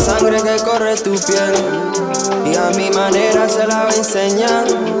 Mira la sangre que corre tu piel, y a mi manera se la voy a enseñar.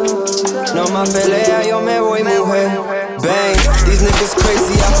 No más pelea, yo me voy, mujer. Bang, these niggas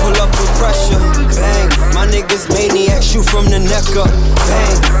crazy, I pull up with pressure. Bang, my niggas maniac, shoot from the neck up.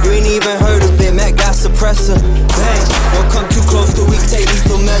 Bang, you ain't even heard of it, Mac got suppressor. Bang, don't come too close till we take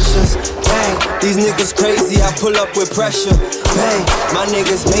lethal measures. Bang, these niggas crazy, I pull up with pressure. Bang, my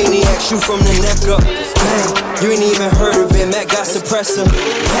niggas maniac, shoot from the neck up. Bang, you ain't even heard of it, Mac got suppressor.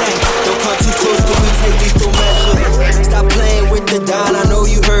 Bang, don't come too close till we take lethal measures. Stop playing with the Don, I know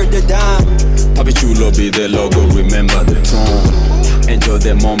you heard the Don. Papi Chulo be the logo, remember the tone. Enjoy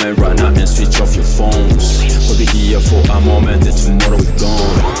the moment right now and switch off your phones. We'll be here for a moment, then tomorrow we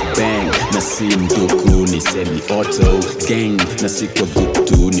gone. Bang, nasi mduku ni semi-auto. Gang, nasi kwa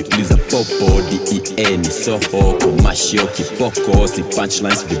butu ni uliza popo. DEA ni soho, commercial kipoko. Si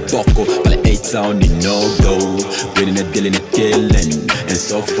punchlines viboko, pale A-Town ni no-go. Winning a deal in a killing, and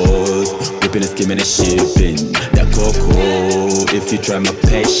so forth. Whipping and skimming and shipping, that coco. If you try my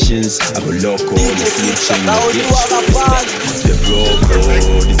patience, I go loco. The snitching, the bitch, respect the broco.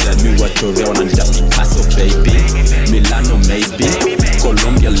 Decide me what to real and just Picasso, baby. Milano, maybe.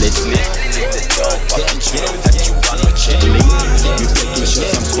 Colombia, lately. The dog, that you want no chilling. You take me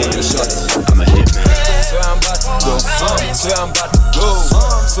shots, I'm calling shots. I'm a hitman. Swear I'm about to go.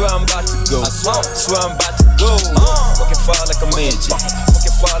 go. Swear I'm about to go. Fucking fall like a magic.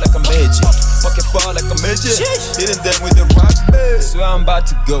 Fucking fall like a magic. Fucking fall like a magic. Hitting them with the rock bass. Swear I'm about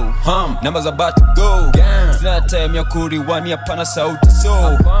to go. Numbers about to go. Sina time ya kuriwani hapana sauti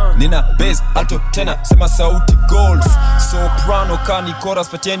so. Nina bass alto tena sema sauti gold. Soprano kani chorus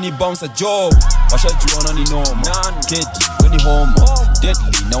patieni bounce a job. Washajuana ni noma. Keti weni homa.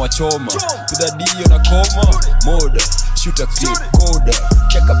 Deadly na wachoma. Kuda dio na koma. Moda shooter clip coda.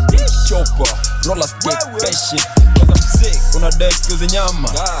 Check a bitch chopper. Roller stick patient. Cause I'm sick. Una deck yuzi nyama.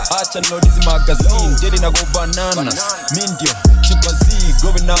 Acha no dizi magazine. Dedi na go bananas. Mindio chimpanzee.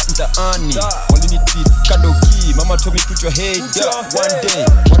 Growing up mtaani. Walini tweet kadoki. Mama told me put your head down. One day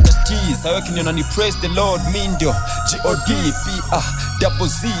what a tease. Hawe kinyona ni praise the Lord. Mindio G-O-D P-A Double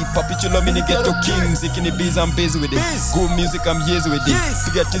Z Papi chulo mini ghetto king. Ziki ni biz I'm busy with it. Good music I'm years with it.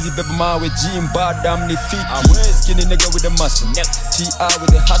 Figure tizi beba mawe Jim Badam ni fiki. Skinny nigga with the muscle. T.I.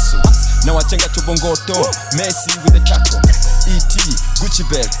 with the hustle. Now I chenga chubongoto. Messi with the tackle. E.T. Gucci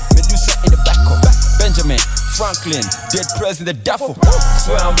belt. Medusa in the back of Benjamin Franklin. Dead president the duffel.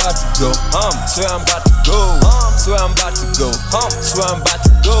 Swear I'm about to go. Swear I'm about to go. Swear I'm about to go. Swear I'm about to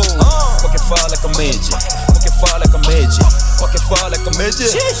go. Fucking fall like a magic. Fucking fall like a magic. Fucking fall like a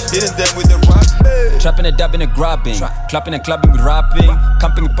magic. Hitting them with the rock bass. Trapping and dabbing and grabbing. Clapping and clapping with rapping.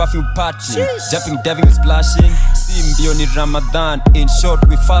 Camping and puffing with patching. Jumping, diving and splashing. Simbio ni Ramadan. In short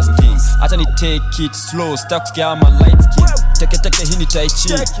we fasting. Acha ni take it slow. Stuck scare my light skin. Take hini tai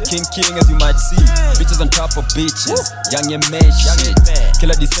chi. King as you might see. Bitches on top of bitches. Young and man shit.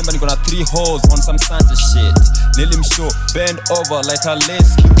 Kila December niko na 3 hoes on some Santa shit. Nilim show bend over like her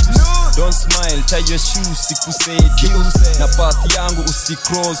lace loose. Don't smile, tie your shoes, siku say juice. Na path yangu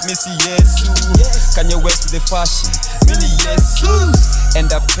usi-cross, missy Yesu. Kanye West with the fashion, mini Yesu.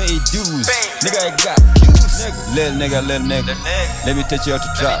 And I pay dues, nigga I got dues. Lil nigga, let me teach you how to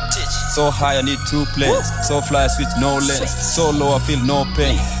trap. So high I need 2 planes, so fly I switch no lens. So low I feel no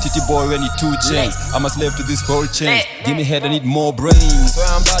pain, titty boy we need 2 chains. I'm a slave to this whole chain, give me head I need more brains. Swear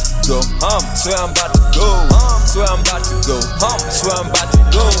I'm about to go, swear I'm about to go. Swear I'm about to go, swear I'm about to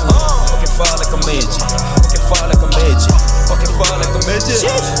go. Fucking fall like a magic, fucking fall like a magic, fucking fall like a magic.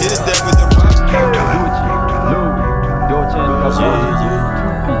 Hit it there with the rock.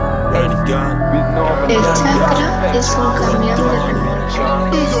 El chakra es un camión de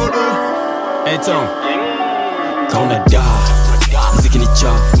Hey Tom, kauna da, mziki ni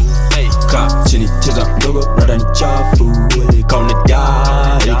chafu. Ka chini cheza mdogo, rada ni chafu. Kauna da,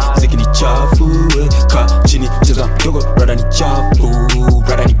 mziki ni chafu. Ka chini cheza mdogo, rada ni chafu.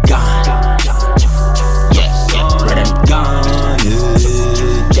 Rada ni gone, rada ni gone, rada ni gone,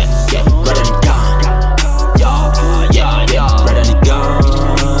 rada ni gone.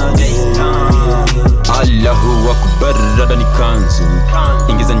 Allahu Akbar, rada ni kanzu.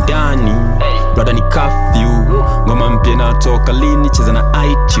 Ingiza ndani, rada ni curfew. Ngoma mpya inatoka lini, cheza na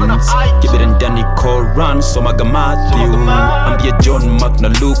iTunes. Kibira ndani Koran, somaga Matthew. Ambia John Mark na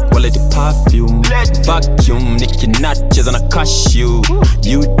Luke walete perfume. Vacuum, Nicki Minaj cheza na cashew.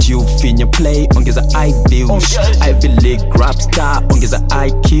 YouTube finya play, ongeza iViews. Ivy League rap star, ongeza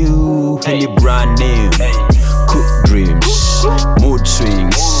IQ. Henny brand new, cook dreams, mood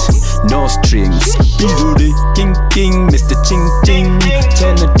swings, no strings. Bizuri, king, Mr. Ching Ching.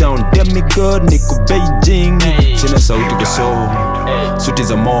 Chinatown, demigod, niko Beijing. Sina sauti kwa soul, suti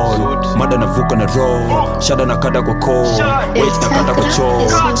za mall. Mada navuka na roll, shada na kada kwa call. Wait na kada kwa choo,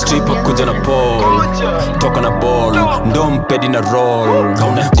 stripper kuja na pole. Toka na ball, ndom pedi na roll.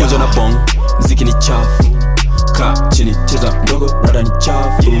 Kauna kuja na bong, mziki ni chafu. Ka chini cheza mdogo, rada ni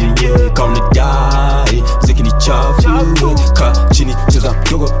chafu. Kauna dai, mziki ni chafu. Ka chini cheza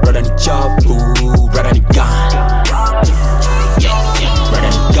mdogo, rada ni chafu. Rada ni gone,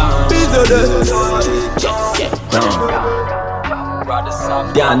 rada ni gone.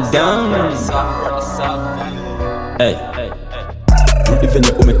 Down. Hey, rudi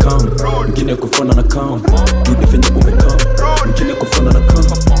venye umekam, mkine kufona na kam. Rudi venye umekam, mkine kufona na kam.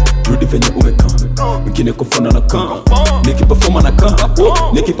 Rudi venye umekam, mkine kufona na kam. Niki performa na kam,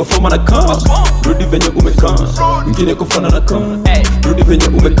 niki performa na kam. Rudi venye umekam, mkine kufona na kam. Rudi venye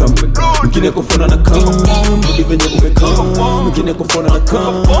umekam, mkine kufona na kam. Rudi venye umekam, mkine kufona na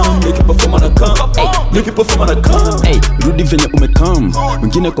kam. Niki performa na kam, niki performa na kam. Rudi venye umekam,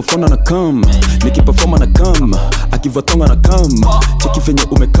 mkine kufona na kam. Niki performa na kam, akivatonga na kam. Cheki venye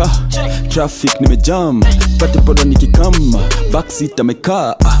umeka, traffic nimejam. Pati poda nikikam, backseat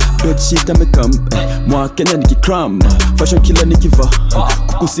amekaa. Bedsheet amekam, mwa Kenya nikikram. Fashion killer nikiva,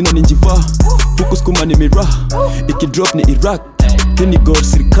 kukusina ninjiva. Huku skuma ni mira, ikidrop ni Iraq. Hini god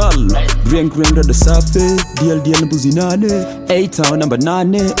sirikal Reng rada safe DL mbuzi nane A-Town namba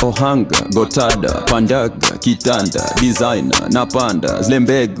 8 Ohanga, Gotada, Pandaga, Kitanda Designer, napanda Zile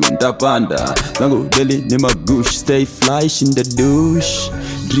mbegu, ntapanda Zangu deli ni magush Stay flysh in the douche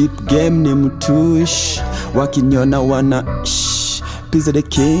Drip game ni mtush Wakiniona wana shh Pizza the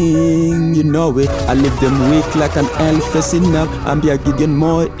king, you know it. I leave them weak like an elephant up. I'm be a Gideon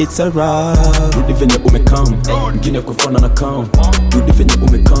more, it's a rap. Rudy venye umekam, mgine kufana na kam. Rudy venye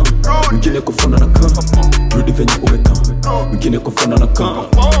umekam, mgine kufana na kam. Rudy venye umekam, mgine kufana na kam.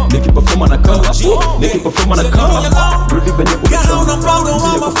 Niki performa na kam, niki performa na kam. Rudy venye umekam, mgine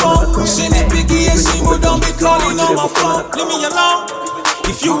kufana na kam. Send it Biggie and Simo, don't be calling on my phone. Leave me alone.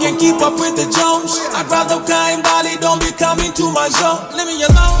 If you can keep up with the Jones, I'd rather climb Bali, don't be coming to my zone. Leave me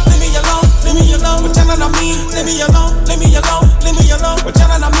alone, leave me alone, leave me alone. What y'all on me? Leave me alone, leave me alone, leave me alone. What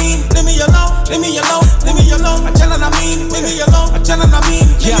y'all on me? Leave me alone, leave me alone, leave me alone. What y'all on me? Leave me alone, what y'all on me?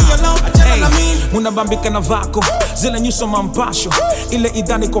 Leave me alone, what y'all on me? Munabambika na vako, zile nyuso mampasho. Ile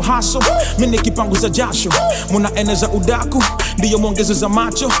idani ko haso, mimi kipanguza jasho. Muna eneza udaku, ndiyo mwongezo za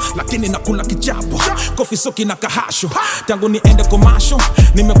macho. Lakini nakula kichapo, kofi soki na kahasho. Tangu niende komasho,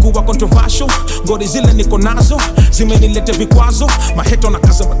 nimekuwa controversial. Ngori zile niko nazo, zimenilete vikwazo. Maheto na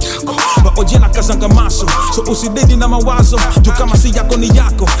kaza matako, baoje na kaza ngamaso. So usidedi na mawazo, juu kama si yako ni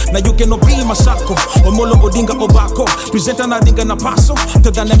yako. Na you cannot be masako, Omolo Odinga Obako. Presenter na dinga na paso,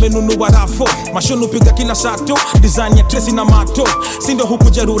 tadane menunu warafo. Mashonu piga kila sato, design ya Tracy na mato. Sindo huku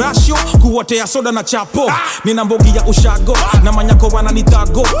jerurasho, kuwotea soda na chapo. Nina mbogi ya ushago, na manyako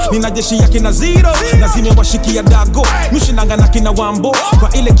wananitago. Nina jeshi ya kina zero, na zimewashikia dago. Mishinanga na kina wambo,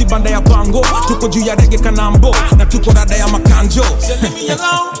 kwa ile kibanda ya pango. Tuko juu ya rege kanambo, na tuko rada ya makanjo. Leave me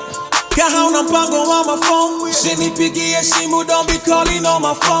alone, kahauna mpango wa my phone. Send it Biggie and Simo, don't be calling on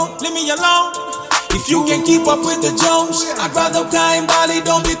my phone. Leave me alone. If you can keep up with the Jones, I'd rather climb Bali,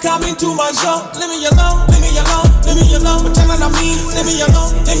 don't be coming to my zone. Leave me alone, leave me alone, leave me alone. What y'all on me? Leave me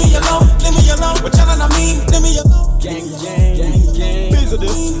alone, leave me alone, leave me alone. What y'all on me? Leave me alone. Gang, gang, gang, gang.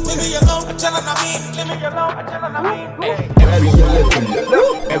 Leave me alone, what y'all on me? Leave me alone, what y'all on me? Every year level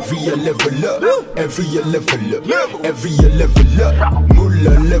up, every year level up, every year level up, every year level up.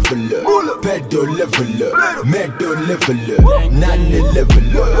 Mula level up, pedo level up, medo level up, nane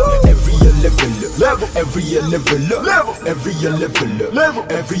level up. Every year level up, every year level up, every year level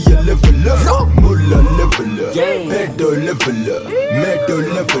up, every year level up. Mula level up, pedo level up, medo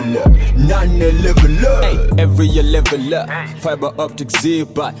level up, nane level up. Every year level up, fiber optic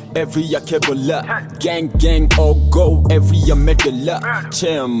zipper, every year cable up. Gang gang all go, every year medal up.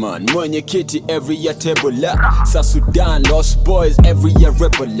 Chairman, mwenye kiti, every year table up. South Sudan, Lost Boys, every year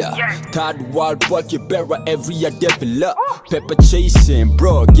rebel up. Third World Boy, Kibera, every year devil up. Pepper chasing,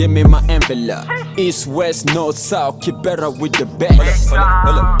 bro, give me my envelope. East, West, North, South, Kibera with the best.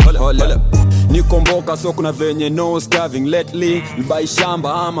 Hold up. Nikomboka so kuna venye no starving lately. Buy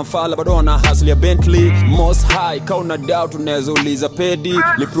shamba ama fala badona hustle ya Bentley. Most high, kauna doubt unezo uliza pedi.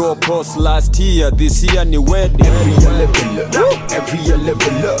 Li propose last year, this year ni wedding. Every year level up, every year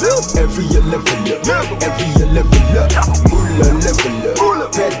level up, every year level up, every year level up. Mula level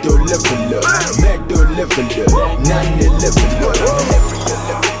up, pedo level up, medo level up, nane level up. Every year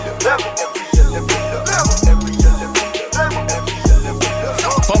level up, every year level up, every year level up, every year level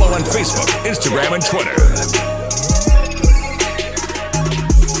up. Follow on Facebook, Instagram, and Twitter.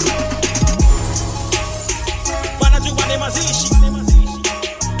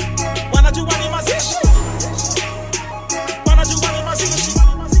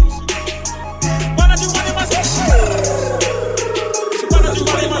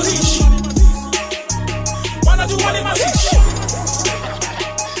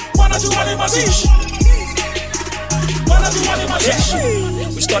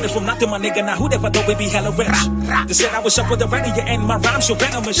 We started from nothing, my nigga. Now who'd ever thought we'd be hella rich? They said I was up for the radio and my rhymes so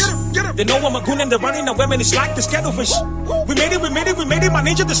venomous. They know I'm a goon and they're running away, man. It's like the scattlefish. We made it, my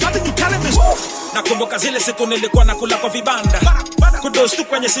ninja. There's nothing you can't miss. Nakumbuka zile siku nilikuwa nakula kwa vibanda. Kudos tu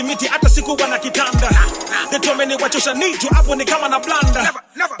kwenye simiti hata sikuwa na kitanda. They told me ni wachosha need you hapo ni kama na blanda.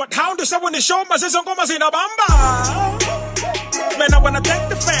 But how do someone show mazizo ngoma zina bamba? Man, I wanna thank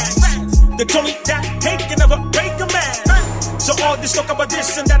the fans. They told me that hate can never break a man. So all this talk about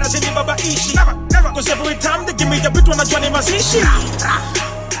this and that as in baba ishi. Never. Cause every time they give me a bit wanajua ni mazishi.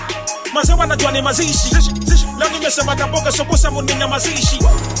 Maze wanajua ni mazishi. Leo nimesema taboga so kosa muninya mazishi.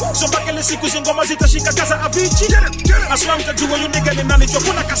 So mpaka ile siku zingoma zitashika kaza avichi. Aswa mtajua yu nigga ni nani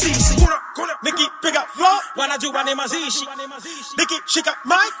chokuna kasisi. Nikipiga flow wanajua ni mazishi. Nikishika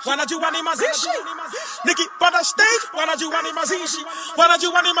mic wanajua ni mazishi. Nikipanda stage wanajua ni mazishi.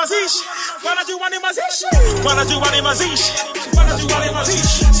 Wanajua ni mazishi. Wanajua ni mazishi. Wanajua ni mazishi. wanajua ni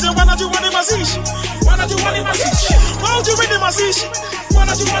mazishi. Sio wanajua ni mazishi. Wanajua ni mazishi. Wanajua ni mazishi.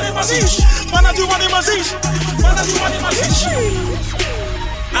 Wanajua ni mazishi. Wanajua ni mazishi. Wanajua ni mazishi.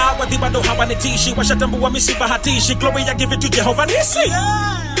 Awadhi bado hawanitishi, washatambua misiba hatishi. Glory ya give it to Jehovah Nisi.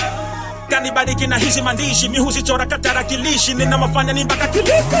 Kanibariki na hizi mandishi, mihusi chora katarakilishi, nina mafanya ni mpaka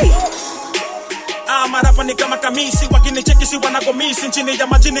Kilifi. Marapa ni kama kamisi, wakinicheki si wanagomisi, nchini ya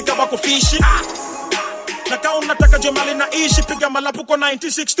majini kama kufishi. Na kama unataka jomali na ishi, piga malapu kwa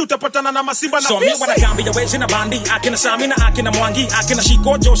 96 tutapatana na masimba na fisi. So mi wanakambi ya wezi na bandi, akina Sami na akina Mwangi, akina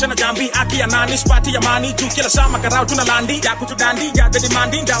Shiko, Jose na Jambi, akia nani, spati ya mani, tu kila sama karau tunalandi, ya kutudandi, ya the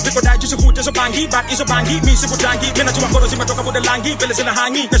demanding, da viko daji sifute so bangi, back iso bangi, mi sifutangi, mina chuma koro zimatoka budalangi, vele zina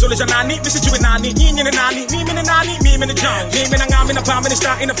hangi, nezoleza nani, misi juwe nani, nyinyi ni nani, mimi ni nani, mimi ni Jones, mimi na ngami na pami ni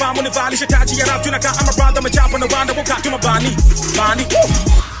star, ina famu ni vali, shitaji ya rap, tunaka, I'm a brother, machapa na wanda, wakati mabani, bani,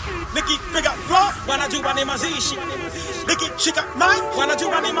 Nikki, pick up floor, wanajua ni mazishi. Nikki, shika mic,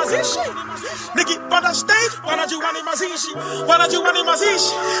 wanajua ni mazishi. Nikki, panda stage, wanajua ni mazishi. Wanajua ni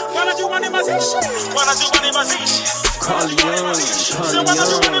mazishi. Wanajua ni mazishi. Wanajua ni mazishi.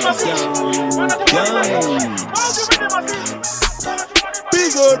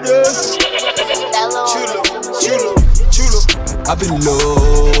 Big order. Chulo. I've been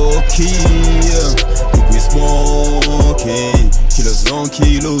low key, we smoking. Kilos on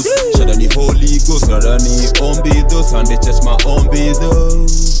kilos, Shadani Holy Ghost, Radani on bidos, and they touch my own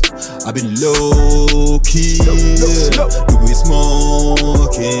bidos. I've been low key, we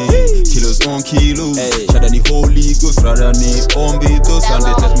smoking. Kilos on kilos, Shadani Holy Ghost, Radani on bidos, and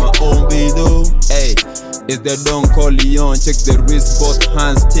they touch my own bidos. Hey. It's the Don Corleone, check the wrist, both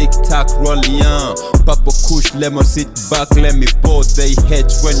hands, tic-tac, rolling on. Papa Kush, lemon, sit back, let me pour. They hedge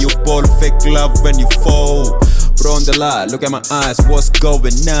when you ball, fake love when you fall. Bro on the line, look at my eyes, what's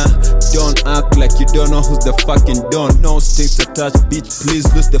going on? Don't act like you don't know who's the fucking don. No strings attached, bitch, please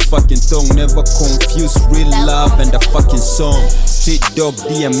lose the fucking tongue. Never confuse real love and the fucking song. Street dog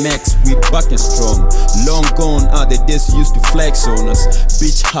DMX, we back and strong. Long gone are the days you used to flex on us.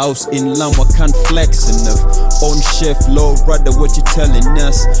 Beach house in Lama can't flex enough. On chef, low brother, what you telling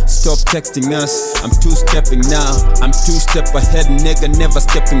us? Stop texting us, I'm two-stepping now. I'm two-step ahead, nigga, never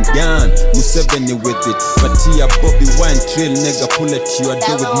stepping down. Museveni with it, but Tia Bobby wine trail, nigga, pull at you, I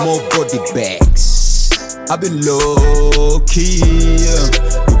do with more body bags. I've been low key,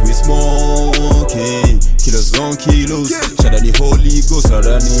 we smoking. Kilos on kilos, Shadani Holy Ghost,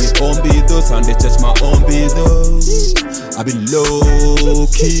 Shadani on bidos, and they touch my own bidos. I've been low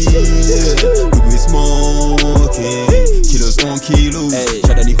key, we smoking. Kilos on kilos,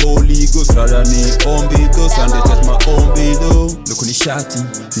 Shadani Holy Ghost, Shadani on bidos, and they touch my own bidos. Look ni shati,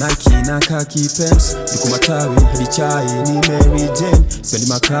 Nike na khaki pants, look matawi hadi chai ni Mary Jane. Spendi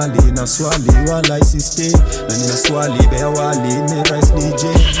makali na swali wala isiste, na nina swali bea wali ne rice ni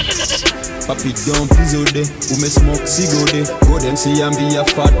Jane. Papi don't please ode, ume smoke sigode. Go them see and be a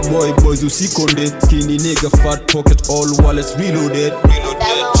fat boy, boys usikonde. Skinny nigga, fat pocket, all wallets reloaded.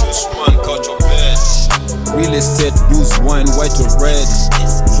 Choose one, cut your bed. Real estate, booze, wine, white or red.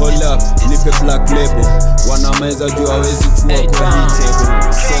 Hold up, nipe black label. Wana meza juu hawezi kuwa kwa hii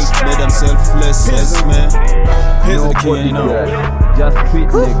table. Self-made and selfless, yes man. Nobody know, just street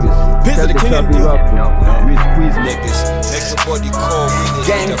niggas. Tell the club you up, we squeeze niggas. Make your body cold with it.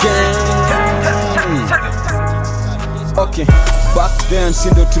 Gang. Okay, back then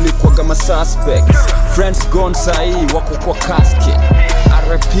sindo tulikuwaga ma suspect. Friends gone sahi wako kwa casket.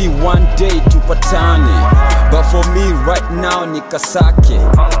 RP one day tupatane, but for me right now ni Kasake.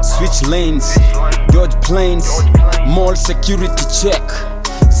 Switch lanes, dodge planes, mall security check.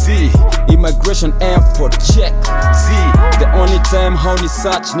 Z, immigration airport check. Z, the only time how ni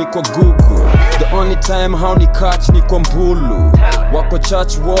search ni kwa Google. The only time how ni catch ni kwa Mbulu. Wako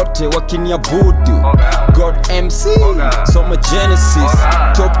church wote wakiniabudu. God MC, Soma Genesis.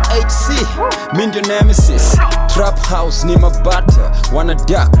 Top 8C, mi ndio nemesis. Trap house ni mabata. Wana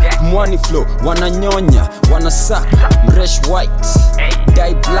duck, mwani flow, wana nyonya, wana suck. Mresh white,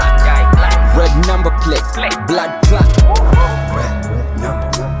 dye black. Red number plate, blood clot.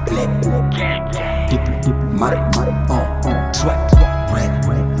 Dip, mari, on track. Red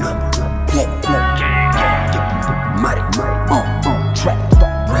number plate. Dip, mari, on track.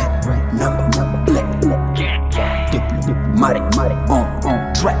 Red number plate. Dip, mari, on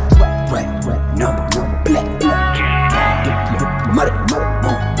track. Red number plate. Dip, mari,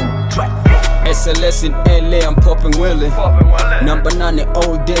 on track. SLS in LA, I'm popping Willie. Number 9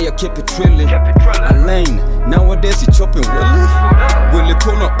 all day, I keep it trilling. Alain, nowadays you chopping Willie. Willie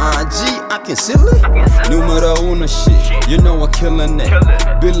pull on IG, I can seal it. Numero uno shit, you know I'm killing it.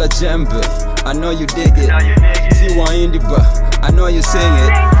 Billa Jambe, I know you dig it. See why in the bar, I know you sing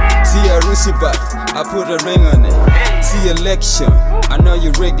it. See a Rusiba, I put a ring on it. See election, I know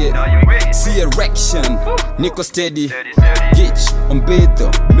you rig it. See erection, Nico steady. Gitch,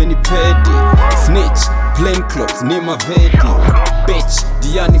 umbedo, mini pedi. Snitch, plain clothes, Nima Vedi. Bitch,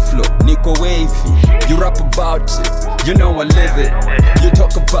 Diani flow, Nico wavy. You rap about it, you know I live it. You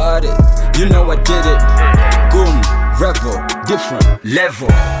talk about it, you know I did it. Goon, rebel, different level.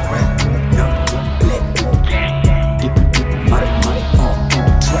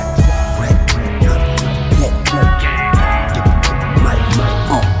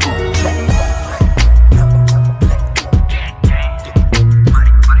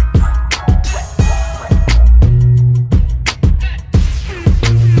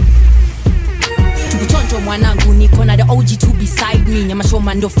 Mwanangu niko na the OG to beside me. Nyama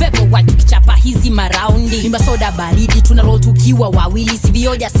shoma ndo February tukichapa hizi maraundi. Mimba soda baridi tuna roll tukiwa wawili.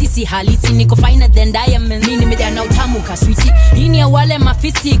 Sivioja sisi halisi niko finer than diamond. Mimi nimejaa na utamu kaswiti. Hii ni ya wale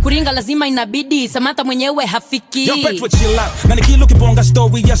mafisi kuringa lazima inabidi. Samantha mwenyewe hafiki. Yo Petro chill out. Na nikilo kibonga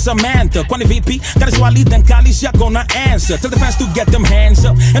story ya Samantha. Kwani VP kana swali then kali ya gonna answer. Tell the fans to get them hands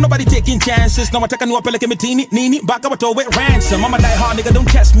up. Ain't nobody taking chances. Na wataka niwapeleke mitini nini baka watowe ransom. Mama die hard nigga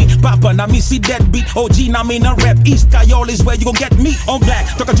don't test me. Papa na me see deadbeat. OG na me na rap. East Kayol is where you gon' get me on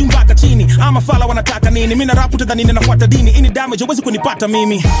black. Toka jumbaka chini. I'm a follow wanataka nini. Mina rapu tadhanini na fuata dini. Any damage huwezi kunipata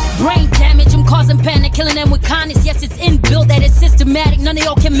mimi. Brain damage, I'm causing panic, killing them with kindness. Yes, it's inbuilt that it's systematic. None of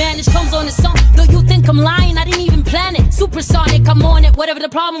y'all can manage. Comes on its own. Though you think I'm lying, I didn't even plan it. Supersonic, I'm on it. Whatever the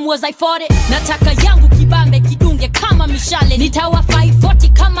problem was, I fought it. Nataka yangu kibambe kidunge kama mishale. Nitawa 540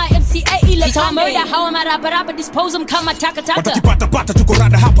 kama MCA ile. Nitawa murder hawa marapa dispose them kama takataka. Watakipata pata tuko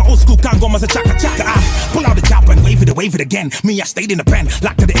rada hapa. Old school kangoma za chaka chaka. Pull out the chopper and wave it again. Me, I stayed in the pen,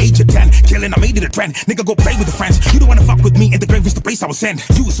 locked at the age of 10. Killing, I made it a trend. Nigga, go play with the friends. You don't wanna fuck with me, and the grave is the place I was sent.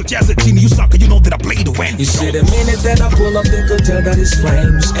 You such as a genie, you sucker, you know that I play to win. You see the minute that I pull up, they could tell that it's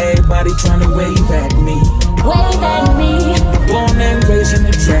flames. Everybody trying to wave at me. Wave at me. Born and raised in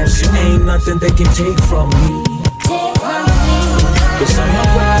the traps, ain't nothing they can take from me. Take from me. Cause I'm a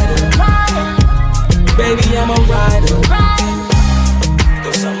rider. Baby, I'm a rider.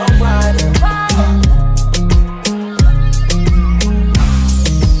 Cause I'm a rider.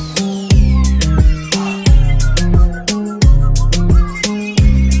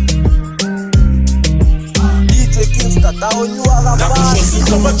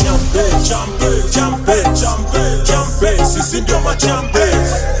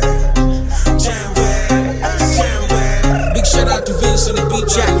 Big shout out to Vince on the beat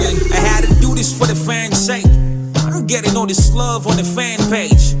jacking. I had to do this for the fans' sake. I'm getting all this love on the fan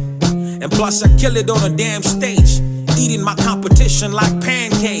page. And plus I kill it on a damn stage. Eating my competition like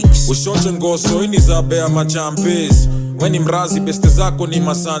pancakes. Ushote ngoso ini zabea machampes. Weni mrazi beste zako ni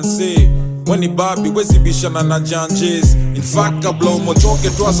masanse. Weni babi wezi bishana na janjes. In fact kabla umochoke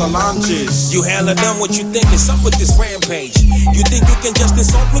twaza lunches. You hella done what you think is up with this rampage. You think you can just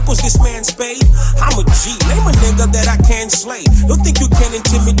insult me cause this man's paid? I'm a G, name a nigga that I can't slay. Don't think you can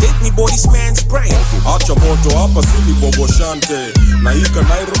intimidate me, boy, this man's spray. Acha moto hapa sili bobo shante. Na hika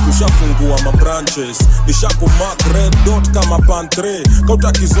Nairo tushafungua mabranches. Nishako mark red dot kama pantre.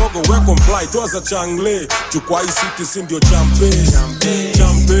 Kauta kizogo we comply twaza changle. Chukwa hii city sindio champes.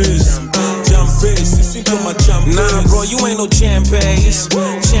 Champes, sisi ndio machampes. Nah bro, you ain't no champes.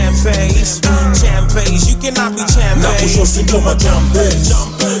 Champes, you cannot be champes. Na kusho sindio machampes.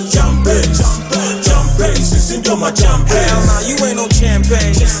 Champes, sisi ndio machampes. Hell nah, you ain't no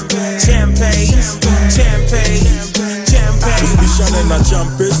champes. Usibishane na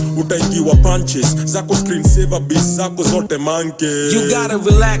champes, utaingiwa punches. Zako screen saver bis zako zote manke. You gotta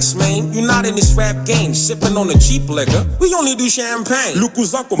relax man, you're not in this rap game. Sipping on a cheap liquor, we only do champagne. Luku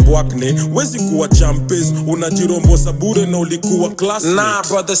zako mbwakne, wezi kuwa champes. Unajirombosa bure na ulikuwa classmate. Nah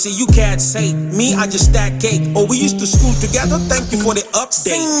brother, see you cats hate me, I just stack cake. Oh, we used to school together, thank you for the update.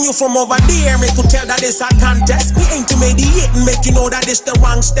 Seen you from over there, make you tell that it's a contest. We ain't to mediate and make you know that it's the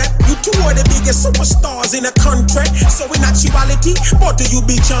wrong step. You two are the biggest superstars in the country. So in actuality, but do you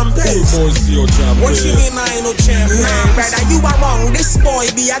be champions? What you mean I ain't no champion? Nah brother, you are wrong, this boy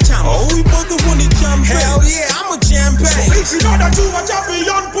be a champ. Oh, we both won the champion. Hell yeah, I'm a champion. So if you know that you are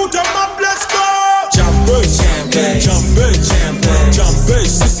champion, put them up, let's go. Champes,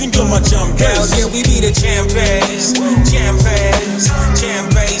 sisi ndio machampes. Hell yeah, we be the champions.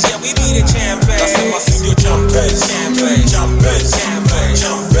 Yeah, we be the champions. Nasema sisi ndio champes. Champes,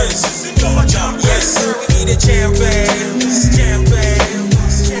 sisi ndio machampes. Yes sir, we be the champions.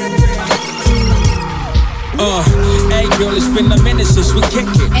 Hey girl, it's been a minute since we kick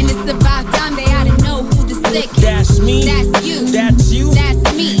it. And it's about time they oughta know who the sick is. That's me. That's you. That's you.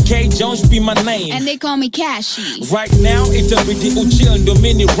 That's me. K Jones be my name. And they call me Cashy. Right now, it's a pretty chill and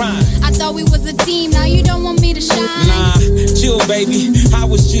mini rhyme. I thought we was a team, now you don't want me to shine. Nah, chill baby, I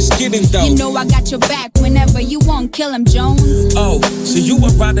was just kidding though. You know I got your back whenever you want, kill him Jones. Oh, so you a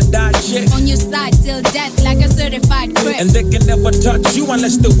ride or die chick? On your side till death like a certified crip. And they can never touch you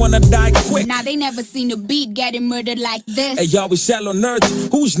unless they wanna die quick. Now they never seen a beat getting murdered like this. Hey y'all, we sell on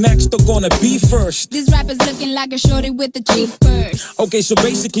earth, who's next or gonna be first? This rapper's looking like a shorty with a cheap purse. Okay, so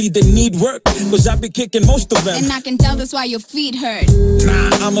basically they need work, cause I be kicking most of them. And I can tell that's why your feet hurt.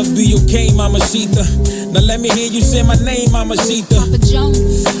 Nah, I'ma be okay, Mamacita. Now let me hear you say my name, Mamacita. Papa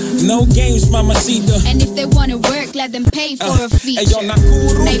Jones. No games, Mamacita. And if they wanna work, let them pay for a feature. Hey yo,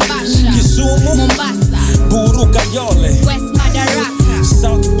 Nakuru, Naivasha, Kisumu, Mombasa, Buru Kayole, West Madaraka,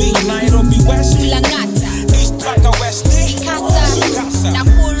 South Beach, Nairobi West, Langata, East Traka West, Sukasa,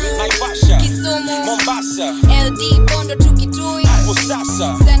 Nakuru, Naivasha, Kisumu, Mombasa, LD, Bondo to Kitui,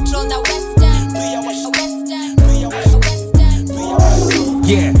 Osasa, Central na Western,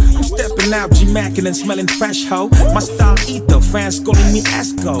 yeah, I'm stepping out, G-Mackin' and smelling fresh, ho. My style ether, fans calling me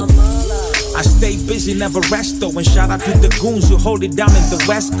Esco. I stay busy, never rest though. And shout out to the goons who hold it down in the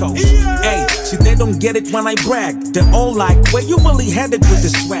West Coast. Hey, see they don't get it when I brag. They're all like, where you really headed with the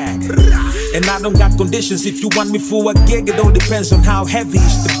swag? And I don't got conditions. If you want me for a gig, it all depends on how heavy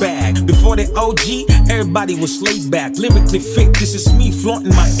is the bag. Before the OG, everybody was laid back, lyrically fit. This is me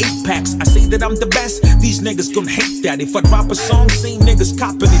flaunting my 8-packs. I say that I'm the best, these niggas gon' hate that. If I drop a song, same niggas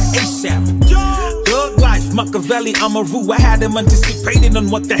copping it ASAP. Thug life, Machiavelli, I'm a rue. I had them anticipating on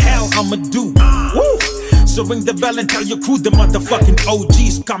what the hell I'ma do. Woo! So ring the bell and tell your crew the motherfucking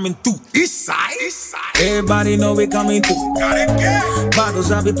OG's coming through. East side. Everybody know we coming through.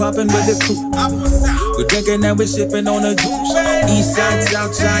 Bottles I be popping with the crew. We drinking and we sipping on the juice. East side,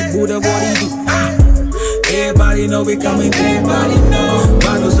 south side, Buddha, what he do? Everybody know we coming through. Everybody know.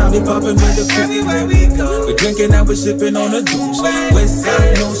 Bottles I be popping with the crew. Everywhere we go. We drinking and we sipping on the juice. West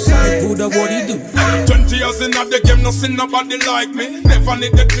side, north side, Buddha, what he do? 20 years in the game, no see nobody like me. Never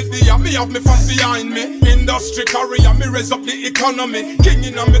needed media, me have me fans behind me. Industry career, me raise up the economy. King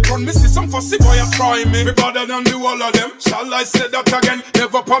in a me throne, me see some fussy boy a try me. Me better than the whole of them. Shall I say that again?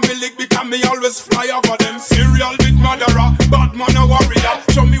 Never pa me lick because me always fly over them. Serial big murderer, bad man a warrior.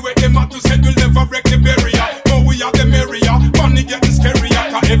 Show me where them at to say you'll never break the barrier. But we are the merrier, money getting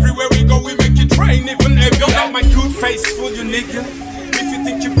scarier. Cause everywhere we go we make it rain even if you got my cute face full you nigga. If you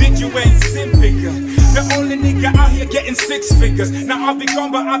think you big you ain't sin bigger. The only nigga out here getting 6 figures. Now I'll be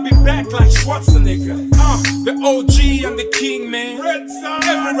gone but I'll be back like Schwarzenegger. The OG and the king man.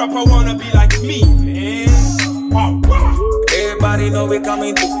 Every rapper wanna be like me man. Wow, wow. Everybody know we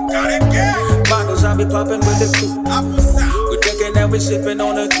coming through. Bottles I be popping with the crew. We drinking and we sipping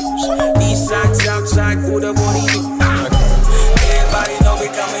on the juice. East side, south side, Buddha, what he do? Everybody know we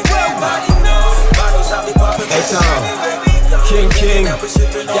coming through. Everybody know. Bottles I be popping with the crew. King,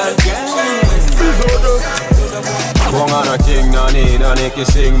 Wongana king nani nani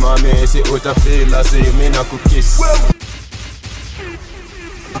kissing mami si utafila si mina kukiss.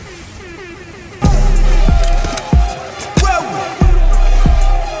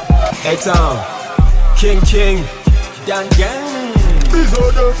 Hey town, King, gang gang.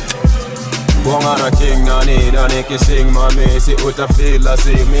 Wongana king nani kissing mami si utafila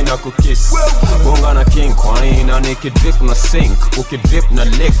si mina kukiss. Wongana king kwani nani kidrip na sink, ukidrip na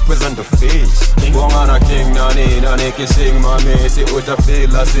lick present the face. Wongana king nani kissing mami si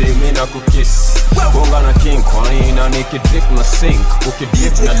utafila si mina kukiss. Wongana king kwani nani kidrip na sink,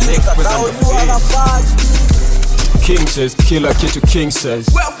 ukidrip na lick present the face. King says, kila kitu king says.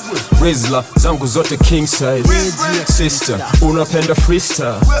 Rizla, zangu zote king size. Sister, unapenda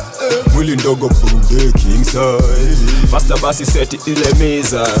freestyle. Mwili ndogo bunde king size. Master basi seti ile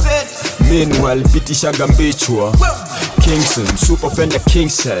meza. Meanwhile, pitishaga mbichwa. Kingston, super penda king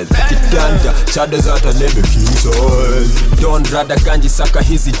size. Kitanda, chada zata lebe king size. Don rada ganji saka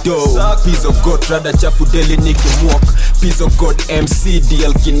hizi dough. Piece of God, rada chafu deli niki mwok. Piece of God, MC,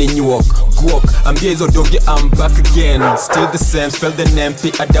 DL gini nyuok. Guok, ambia hizo dogi, I'm back again. Still the same, spell the name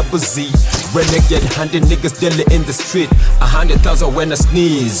P-A-double-Z. Renegade, 100 niggas daily in the street. 100,000 when I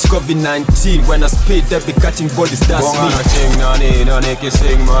sneeze. COVID-19 when I speed, they be catching bodies, that's me. Bongana king nani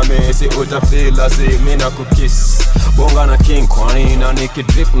kissing mami si utafila si mina kukiss. Bongana king kwani nani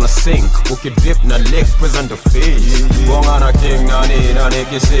kidrip na sink, ukidrip na lick present the face. Bongana king nani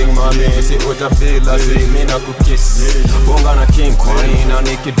kissing mami si utafila si mina kukiss. Bongana king kwani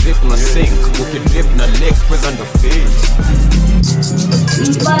nani kidrip na sink, ukidrip na lick present the face.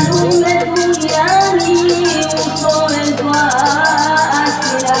 Ipanume duniani utoe kwa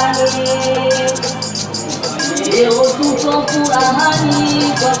asirani. Leo tuko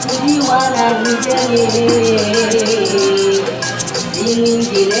furahani wakuliwana vijeni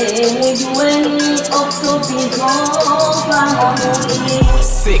Ingile mwijuweni Octopizzo Khaligraph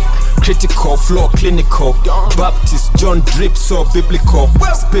Sick, critical, flow clinical Baptist, John drip, so biblical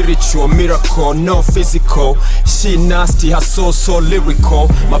Spiritual, miracle, no physical She nasty, her soul so lyrical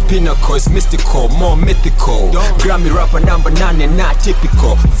My pinnacle is mystical, more mythical Grammy rapper number 9 not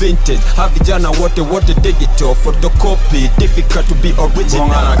typical Vintage, havijana wote digital Photocopy, difficult to be original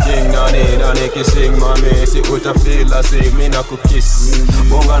Bongana king nane kissing mami Si utafila si mina kukiss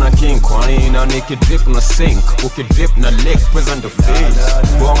Bongana king kwani nane kidrip na sink Ukidrip na leg present the face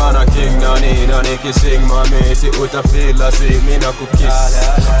Bongana king nane kissing mami Si utafila si mina kukiss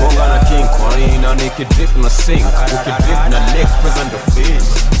Bongana king kwani nane kidrip na sink Ukidrip na leg present the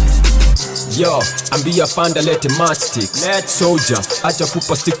face Yo, ambia fanda lete matchsticks Soldier, acha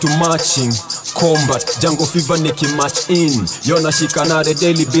pupa stick to marching Combat, Django fever niki match in Yona shikanare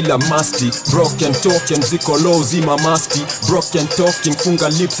daily bila masti Broken talking, ziko low zima masti Broken talking, funga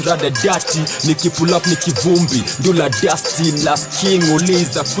lips rather dirty Niki pull up niki vumbi, dula dusty Last king,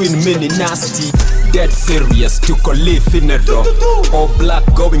 uliza queen mini nasty Dead serious, tuko live funeral All black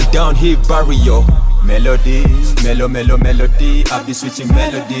going down here barrio Melody, melody I be switching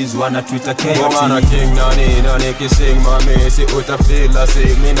melodies, wanna Twitter KT Bongana king nane kissing mami Si utafila si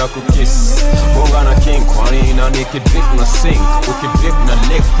mina kukiss Bongana king kwani nane kidrip na sink Ukidrip na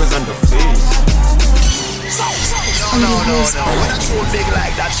leg present the face No, when I throw big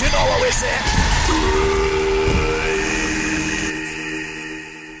like that, you know what we say?